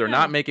 they're Yeah,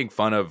 not making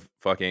fun of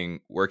fucking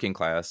working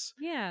class,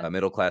 yeah.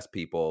 middle class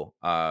people.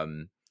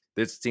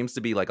 There seems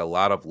to be like a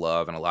lot of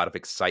love and a lot of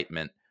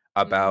excitement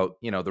Mm, about,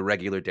 the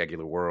regular,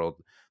 degular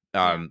world,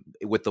 yeah.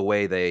 with the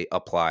way they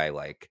apply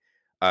like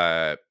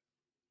uh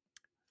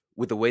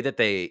with the way that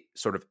they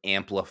sort of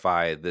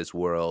amplify this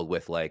world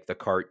with like the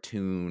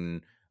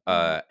Mhm.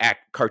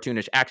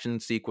 cartoonish action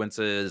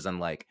sequences, and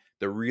like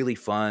the really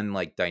fun,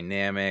 like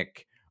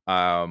dynamic,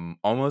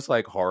 almost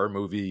like horror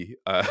movie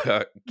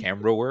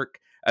camera work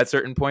at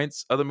certain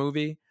points of the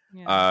movie.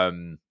 Yeah,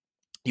 um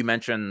you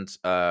mentioned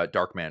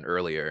Darkman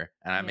earlier,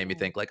 and that made me yeah.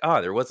 think like,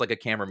 there was like a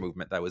camera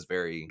movement that was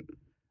very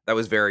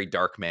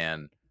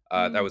Darkman,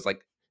 that Mm. was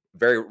like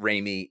very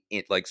Raimi,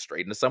 like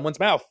straight into someone's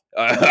mouth.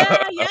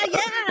 Yeah, yeah,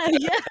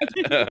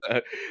 yeah, yeah.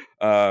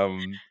 um,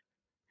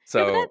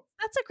 No, but so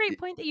that's a great y-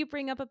 point that you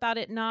bring up about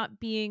it not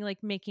being,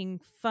 like, making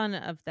fun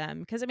of them.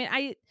 Because I mean,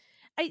 I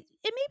it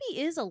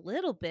maybe is a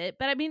little bit,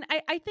 but I mean,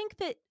 I think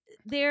that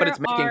but there it's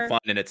making are, fun,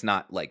 and it's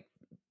not like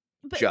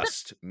but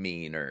just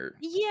mean or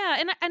yeah,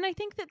 and I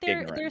think that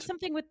there's ignorant.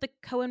 something with the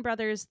Coen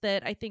brothers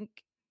that I think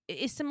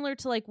is similar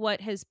to, like,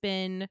 what has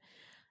been,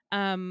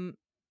 um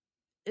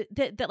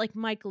that like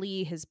Mike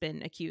Lee has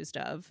been accused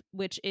of,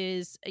 which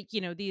is,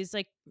 these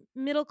like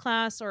middle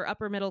class or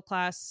upper middle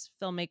class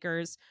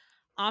filmmakers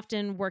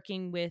often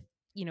working with,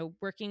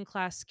 working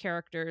class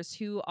characters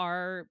who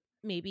are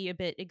maybe a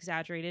bit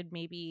exaggerated,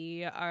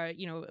 maybe are,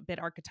 a bit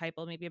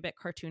archetypal, maybe a bit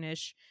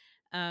cartoonish,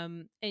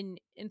 and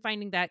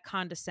finding that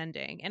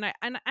condescending. And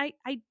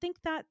I think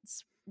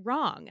that's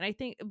wrong. And I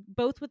think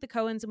both with the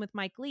Coens and with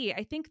Mike Lee,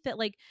 I think that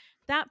like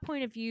that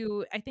point of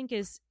view, I think,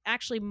 is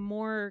actually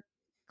more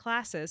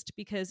classist,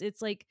 because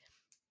it's like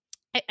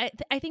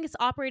I think it's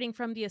operating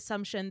from the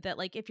assumption that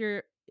like if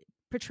you're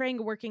portraying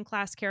a working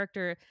class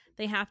character,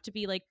 they have to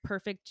be like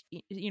perfect,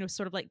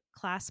 sort of like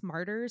class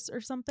martyrs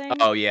or something.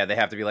 Oh yeah, they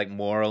have to be like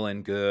moral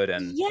and good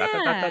and da da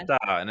da da Yeah.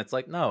 da, and it's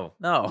like no,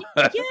 no.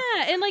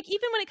 Yeah, and, like,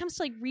 even when it comes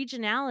to, like,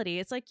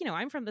 regionality, it's like,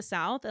 I'm from the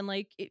South, and,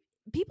 like,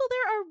 people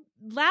there are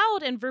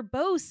loud and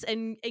verbose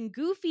and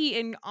goofy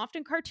and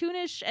often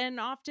cartoonish and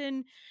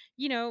often,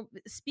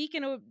 speak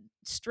in a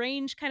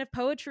strange kind of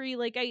poetry,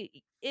 like,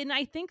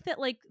 I think that,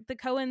 like, the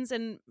Coens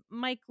and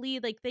Mike Lee,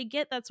 like, they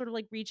get that sort of,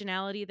 like,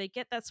 regionality, they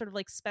get that sort of,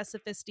 like,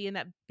 specificity and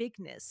that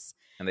bigness,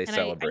 And they and I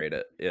celebrate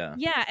it. Yeah.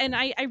 yeah, and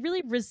I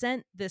really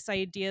resent this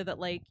idea that,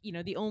 like,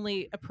 the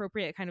only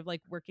appropriate kind of,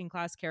 like, working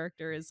class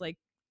character is, like,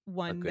 A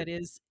one that good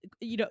is,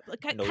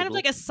 kind of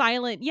like Noble. a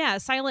silent and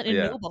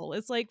yeah, noble.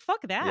 It's like,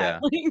 fuck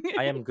that. yeah.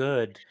 I am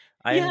good.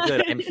 I am Yeah.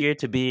 good. I'm here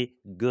to be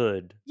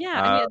good. Yeah,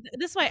 I Uh, mean,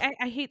 this is why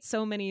I hate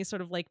so many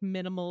sort of like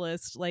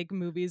minimalist like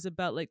movies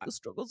about like the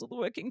struggles of the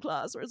working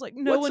class, where it's like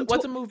no one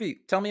what's told. a movie?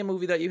 Tell me a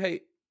movie that you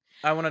hate.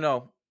 I want to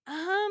know.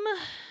 Um,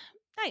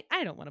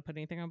 I don't want to put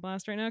anything on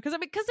blast right now because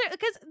because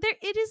there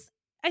it is.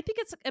 I think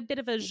it's a bit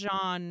of a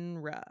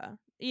genre, that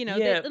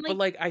Yeah, and but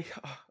like like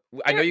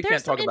I know you there's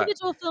can't some talk about.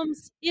 individual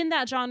films in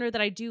that genre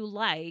that I do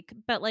like,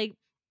 but like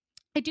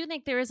I do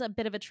think there is a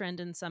bit of a trend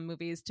in some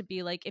movies to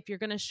be like, if you're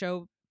going to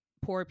show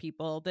poor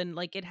people, then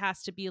like it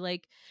has to be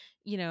like,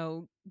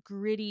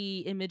 gritty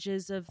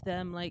images of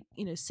them, like,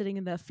 sitting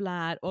in the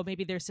flat, or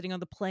maybe they're sitting on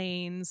the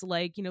plains,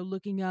 like,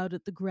 looking out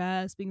at the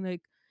grass, being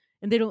like,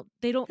 and they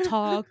don't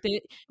talk.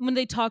 When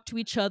they talk to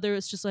each other,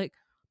 it's just like,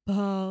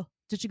 Paul,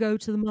 did you go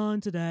to the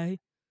mine today?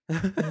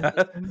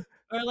 Yes.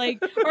 Or like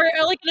in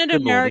an Good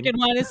morning. American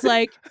one, it's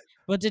like,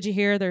 well, did you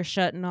hear they're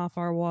shutting off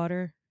our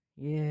water?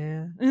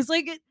 Yeah. And it's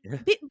like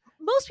pe-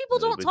 most people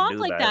We don't can talk do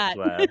like that.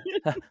 that.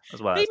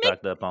 That's why I They make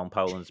stocked up on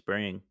Poland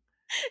Spring.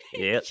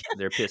 Yep,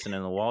 they're pissing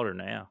in the water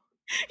now.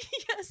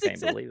 yes, Can't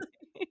believe exactly.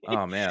 it.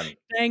 Oh man.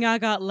 Dang, I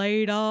got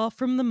laid off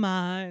from the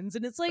mines,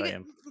 and it's like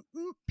Damn.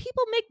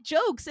 people make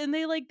jokes, and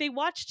they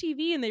watch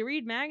TV and they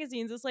read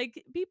magazines. It's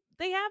like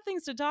they have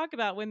things to talk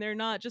about when they're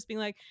not just being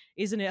like,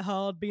 "Isn't it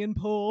hard being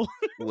poor?"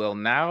 Well,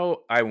 now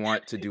I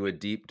want to do a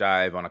deep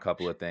dive on a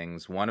couple of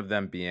things. One of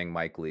them being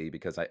Mike Lee,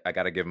 because I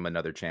got to give him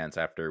another chance.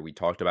 After we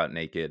talked about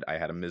Naked, I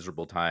had a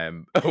miserable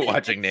time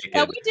watching Yeah,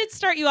 Naked. we did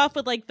start you off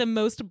with like the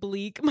most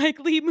bleak Mike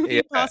Lee movie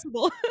Yeah.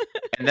 possible.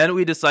 And then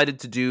we decided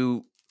to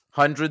do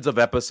hundreds of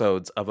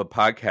episodes of a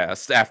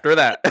podcast after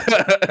that.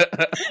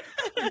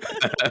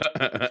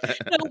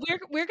 So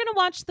we're gonna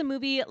watch the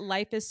movie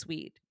Life is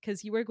Sweet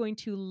because you are going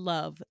to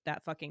love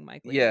that fucking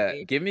Mike Lee Yeah,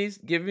 movie.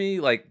 give me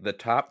like the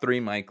top 3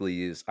 Mike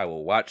Lees. I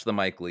will watch the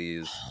Mike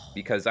Lees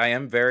because I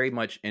am very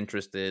much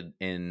interested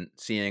in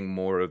seeing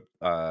more of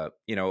a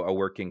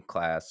working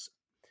class,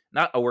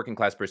 not a working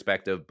class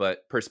perspective,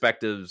 but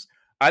perspectives,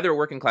 either a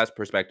working class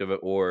perspective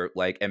or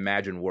like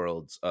imagine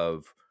worlds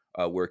of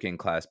working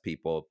class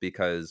people,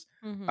 because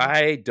Hmm.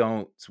 I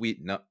don't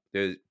sweet no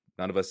there's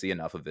none of us see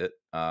enough of it.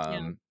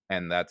 Yeah.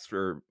 And that's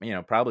for,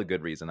 probably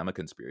good reason. I'm a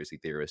conspiracy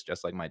theorist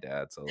just like my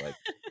dad, so like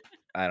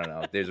I don't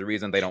know. There's a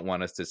reason they don't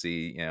want us to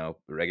see,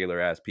 regular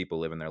ass people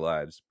living their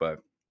lives. But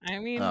I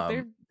mean,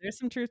 um, there's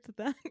some truth to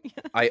that.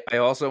 Yeah. I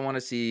also want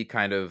to see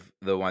kind of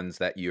the ones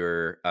that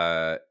you're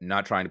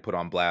not trying to put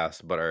on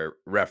blast, but are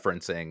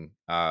referencing,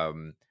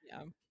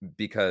 Yeah.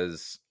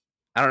 because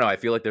I don't know. I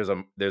feel like there's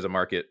a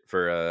market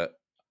for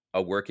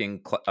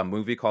a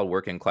movie called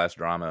Working Class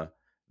Drama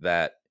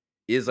that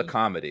is a Y-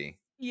 comedy,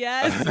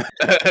 Yes.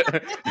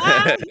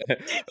 but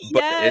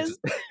Yes.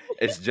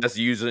 it's just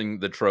using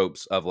the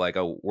tropes of like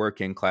a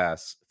working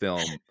class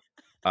film,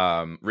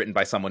 written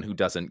by someone who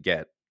doesn't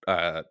get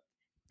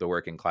the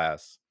working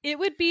class. It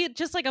would be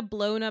just like a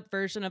blown up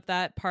version of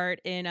that part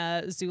in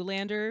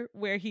Zoolander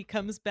where he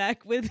comes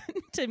back with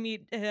to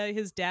meet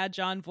his dad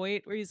John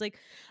Voight, where he's like,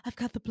 "I've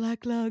got the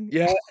black lung."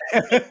 Yeah,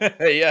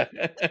 yeah.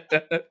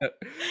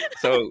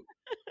 So,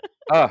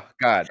 oh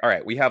God, all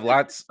right.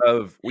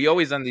 We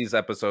always end these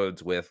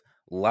episodes with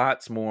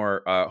lots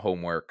more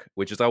homework,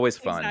 which is always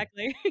fun.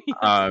 Exactly. Yeah.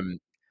 Um,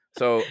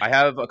 so I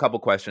have a couple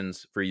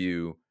questions for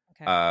you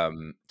Okay.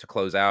 to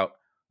close out.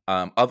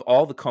 Of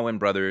all the Coen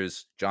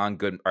brothers, John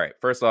Good. All right,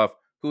 first off,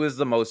 who is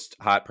the most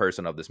hot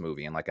person of this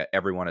movie in like a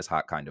everyone is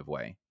hot kind of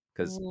way?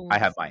 Because I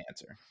Oof. have my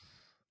answer.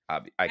 I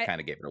I, kind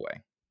of gave it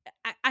away.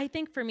 I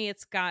think for me,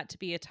 it's got to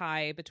be a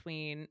tie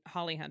between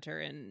Holly Hunter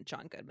and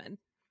John Goodman.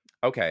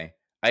 Okay,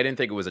 I didn't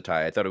think it was a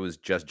tie. I thought it was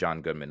just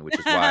John Goodman, which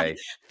is why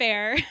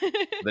Fair.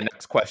 the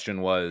next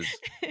question was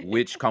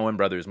which Coen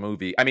brothers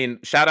movie. I mean,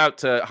 shout out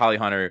to Holly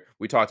Hunter.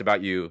 We talked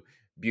about you,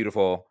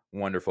 beautiful,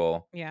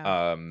 wonderful.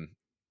 Yeah.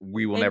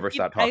 We will And never you,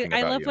 stop talking I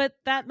about love you. what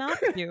that mouth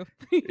can do.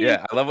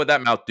 Yeah, I love what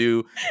that mouth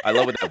do. I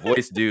love what that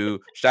voice do.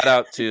 Shout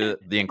out to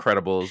The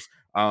Incredibles.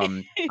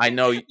 I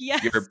know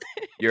Yes.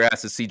 your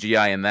ass is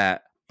CGI in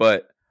that,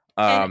 but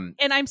and um,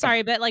 and I'm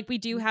sorry, but like we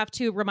do have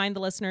to remind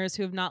the listeners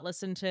who have not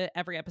listened to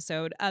every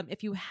episode.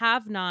 If you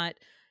have not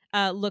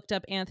looked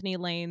up Anthony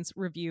Lane's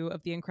review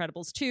of The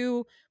Incredibles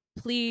 2,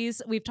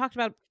 please, we've talked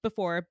about it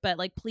before, but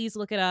like please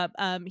look it up.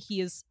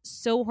 He is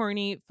so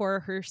horny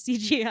for her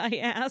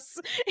CGI ass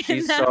in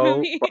she's that so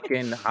movie.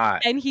 fucking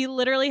hot. And he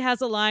literally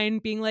has a line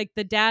being like,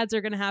 the dads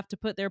are gonna have to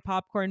put their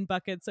popcorn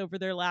buckets over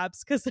their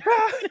laps because they're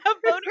gonna have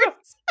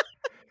boners.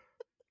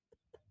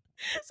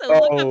 So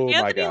look up Oh my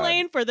Anthony god.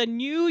 Lane for the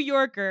New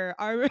Yorker,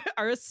 our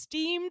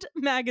esteemed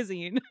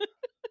magazine,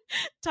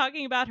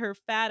 talking about her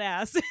fat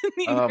ass in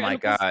The Oh my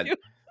Incredibles god. 2.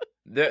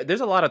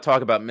 There's a lot of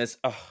talk about Miss.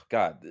 Oh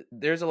God,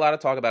 there's a lot of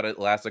talk about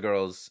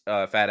Elastigirl's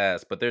fat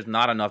ass, but there's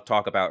not enough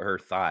talk about her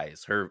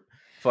thighs.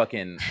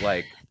 fucking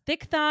like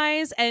thick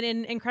thighs. And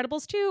in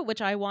Incredibles 2,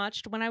 which I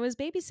watched when I was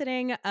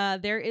babysitting,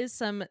 there is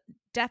some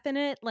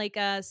definite like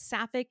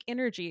sapphic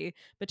energy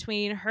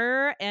between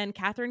her and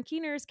Catherine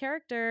Keener's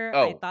character. I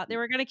oh, thought they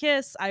were gonna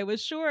kiss. I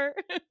was sure.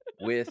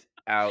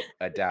 without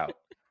a doubt.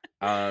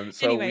 So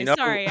we Anyway, know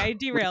sorry, I we know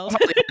derailed.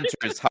 Holly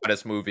Hunter's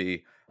hottest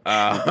movie.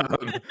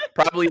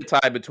 Probably a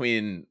tie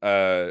between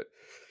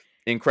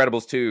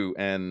Incredibles 2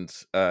 and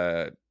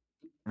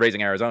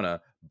Raising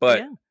Arizona. But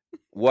Yeah.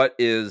 what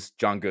is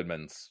John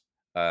Goodman's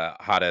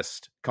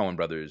hottest Coen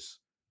Brothers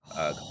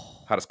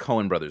hottest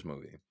Coen Brothers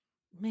movie?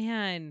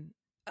 Man.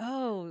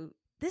 Oh,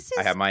 this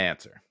I is have my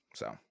answer.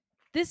 So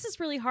this is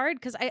really hard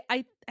because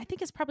I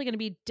think it's probably going to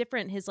be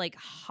different. His like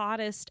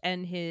hottest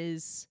and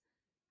his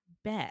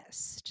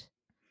best.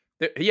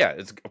 yeah,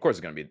 it's of course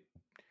it's going to be,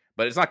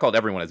 but it's not called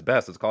Everyone Is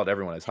Best. It's called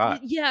Everyone Is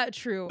Hot. Yeah,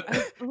 true.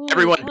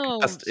 Everyone Oh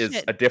Best is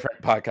shit. a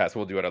different podcast.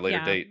 We'll do at a later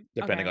Yeah. date,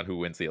 depending Okay. on who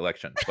wins the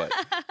election. But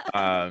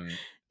um,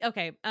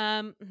 Okay.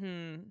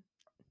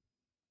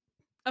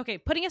 Okay.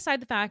 Putting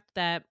aside the fact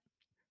that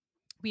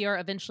we are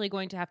eventually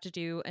going to have to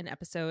do an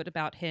episode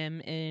about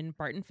him in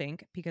Barton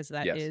Fink because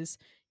that yes, is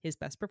his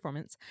best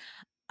performance.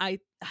 I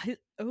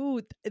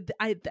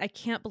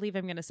can't believe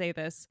I'm going to say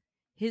this.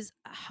 His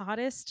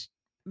hottest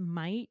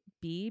might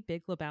be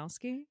Big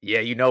Lebowski. yeah,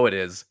 you know it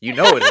is. You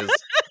know it is.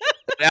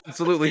 It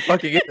absolutely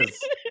fucking is.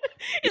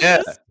 In Yeah,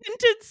 those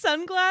tinted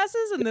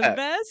sunglasses and the yeah.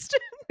 vest.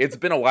 It's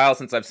been a while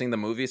since I've seen the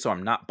movie, so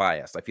I'm not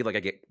biased. I feel like I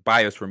get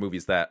biased for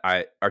movies that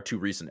are too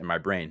recent in my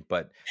brain,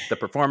 but the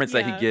performance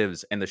that he Yeah.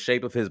 gives and the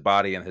shape of his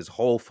body and his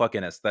whole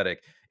fucking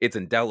aesthetic, it's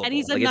indelible. And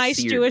he's a Like, it's nice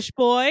seared. Jewish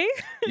boy.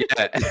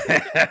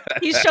 Yeah.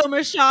 He's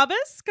Shomer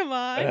Shabbos. Come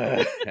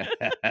on.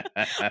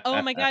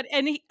 Oh my god.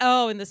 And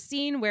in the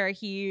scene where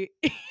he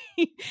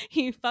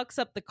he fucks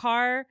up the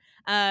car,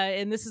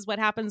 and this is what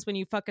happens when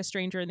you fuck a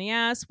stranger in the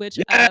ass, which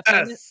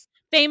Yes.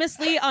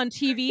 famously on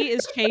TV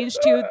is changed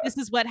to this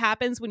is what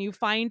happens when you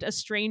find a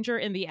stranger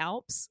in the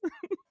Alps.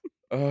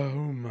 Oh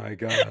my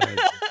god.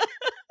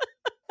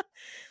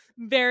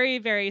 Very,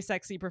 very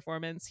sexy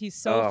performance. He's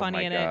so Oh funny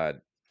my in it.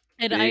 god.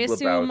 And I Big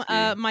assume,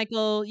 Lebowski.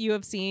 Michael, you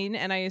have seen,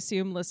 and I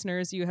assume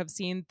listeners, you have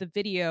seen the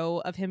video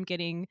of him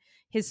getting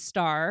his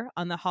star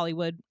on the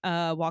Hollywood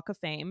Walk of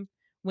Fame.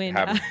 When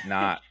Have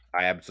not.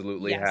 I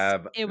absolutely yes,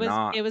 have it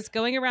not. was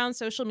going around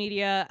social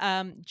media.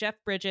 Jeff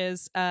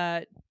Bridges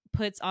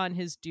puts on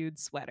his dude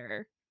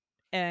sweater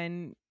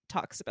and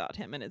talks about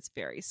him, and it's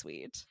very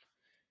sweet.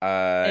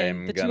 And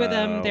I'm the two of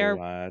them, gonna their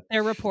watch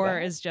rapport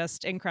that. is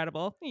just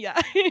incredible. Yeah,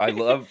 I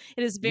love.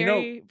 it is You know,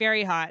 very,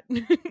 very hot.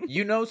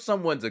 you know,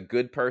 someone's a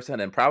good person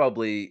and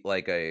probably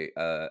like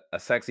a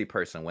sexy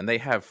person when they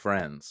have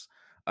friends.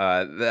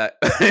 That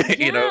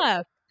you know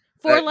Yeah,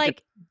 for that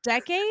like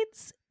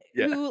decades,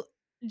 yeah. who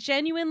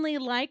genuinely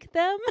like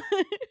them,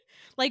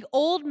 like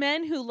old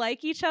men who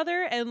like each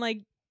other and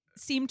like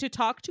seem to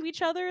talk to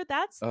each other.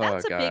 That's Oh a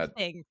big god.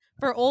 thing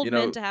for old You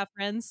men know, to have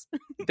friends.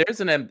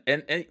 there's and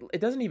it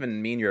doesn't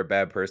even mean you're a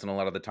bad person a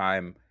lot of the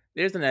time.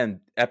 There's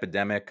an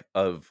epidemic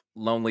of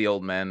lonely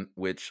old men,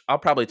 which I'll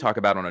probably talk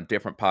about on a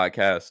different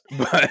podcast.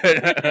 But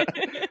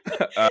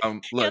Yeah,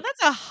 look,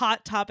 that's a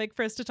hot topic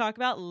for us to talk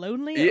about.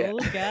 Lonely yeah,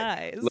 old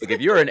guys. look, if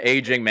you're an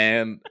aging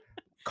man,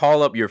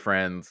 call up your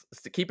friends,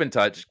 keep in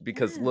touch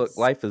because look, Yes.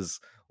 life is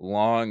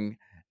long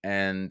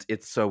and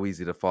it's so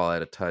easy to fall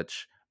out of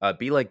touch.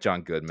 Be like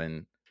John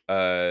Goodman.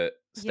 Stay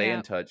in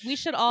Yeah. touch We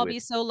should all with be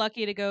so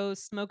lucky to go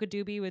smoke a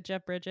doobie with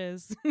Jeff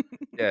Bridges.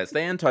 yeah,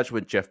 stay in touch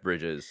with Jeff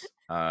Bridges,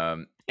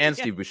 and Yeah.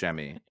 Steve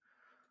Buscemi.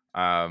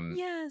 Um,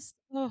 Yes.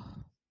 Oh,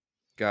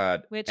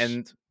 God, which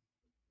and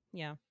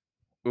yeah.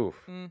 oof,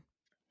 Mm.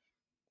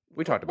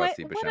 we talked about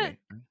Steve What a Buscemi.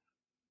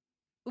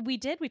 we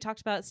did. We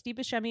talked about Steve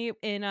Buscemi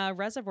in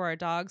Reservoir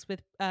Dogs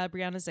with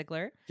Brianna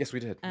Ziegler. Yes, we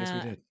did. Yes, we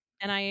Uh, did.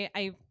 and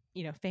I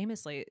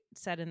famously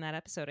said in that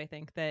episode, I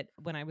think, that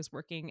when I was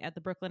working at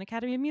the Brooklyn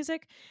Academy of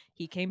Music,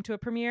 he came to a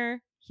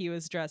premiere. He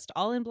was dressed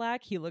all in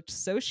black. He looked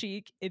so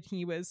chic, and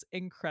he was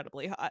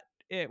incredibly hot.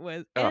 It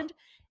was, Oh, and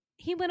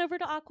he went over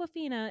to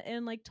Aquafina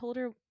and like told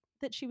her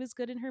that she was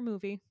good in her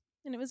movie,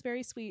 and it was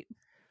very sweet.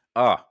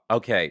 oh,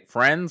 okay.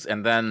 Friends,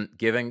 and then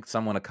giving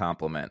someone a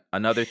compliment.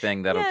 Another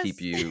thing that'll Yes,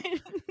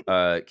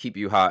 keep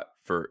you hot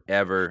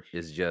forever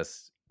is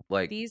just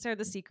like these are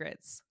the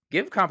secrets.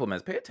 give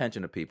compliments. Pay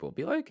attention to people.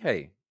 Be like,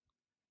 hey,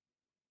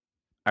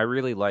 I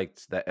really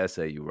liked that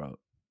essay you wrote.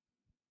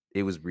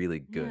 It was really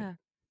good. Yeah,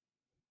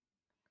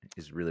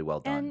 It's really well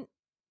done. and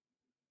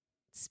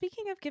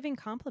speaking of giving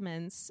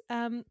compliments,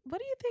 what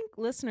do you think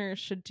listeners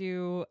should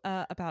do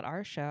about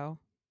our show?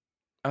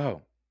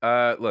 Oh,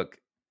 look,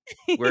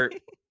 we're.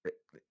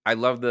 I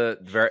love the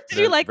Did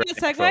you like very the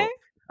segue? natural.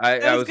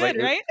 That I was was like,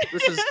 good, right?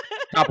 this is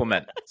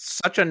compliment.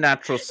 Such a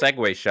natural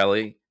segue,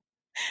 Shelley.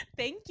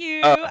 Thank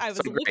you. Oh, I was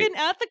so great. looking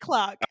at the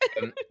clock.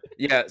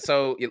 Yeah.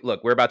 So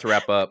look, we're about to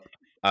wrap up.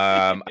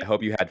 I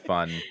hope you had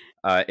fun.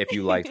 If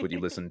you liked what you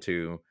listened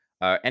to,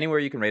 anywhere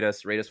you can rate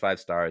us 5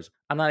 stars.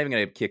 I'm not even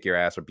gonna kick your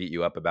ass or beat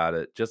you up about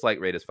it. Just like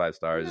rate us 5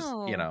 stars.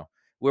 You No. know,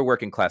 we're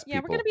working class Yeah,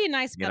 we're gonna people, be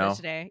nice you about it know?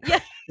 today.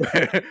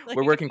 Yeah.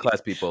 We're working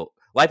class people.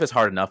 Life is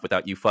hard enough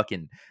without you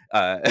fucking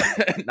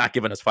not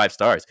giving us 5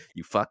 stars,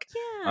 you fuck.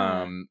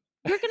 Yeah. Um,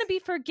 You're gonna be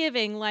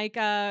forgiving like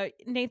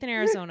Nathan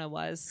Arizona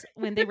was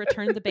when they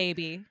returned the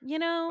baby. You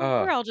know,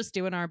 uh, we're all just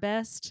doing our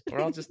best. we're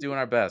all just doing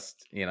our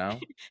best, you know?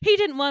 He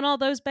didn't want all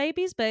those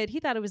babies, but he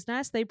thought it was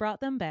nice they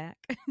brought them back.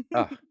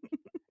 Uh,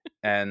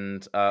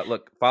 and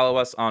look, follow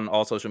us on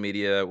all social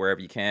media wherever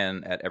you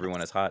can at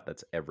Everyone is Hot.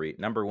 That's every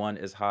number one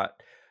is hot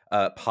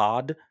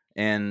pod.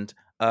 And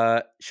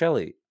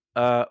Shelly,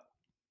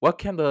 what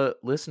can the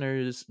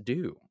listeners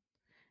do?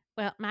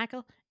 Well,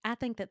 Michael, I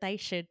think that they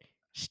should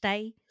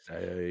stay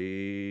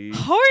Say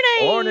horny.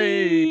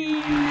 horny.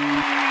 We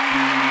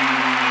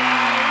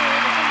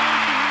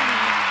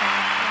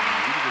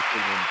can just put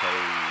it in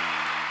post.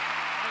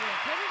 I will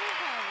put it in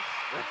post.